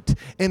fruit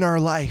in our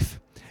life.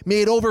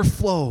 May it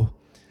overflow.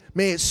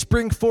 May it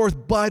spring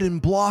forth, bud,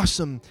 and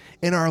blossom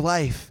in our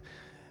life.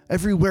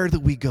 Everywhere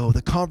that we go,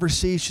 the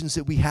conversations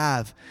that we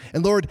have.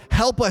 And Lord,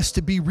 help us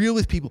to be real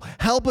with people.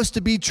 Help us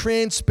to be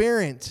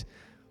transparent.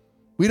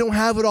 We don't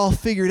have it all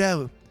figured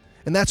out.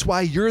 And that's why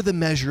you're the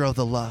measure of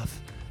the love.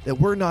 That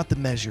we're not the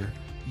measure,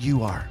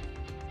 you are.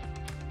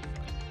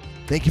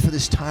 Thank you for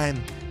this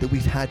time that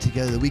we've had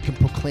together, that we can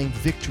proclaim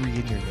victory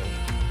in your name.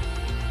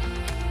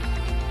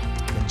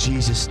 In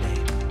Jesus'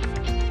 name.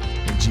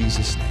 In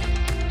Jesus' name.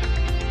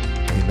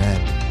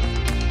 Amen.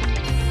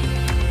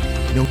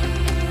 You know,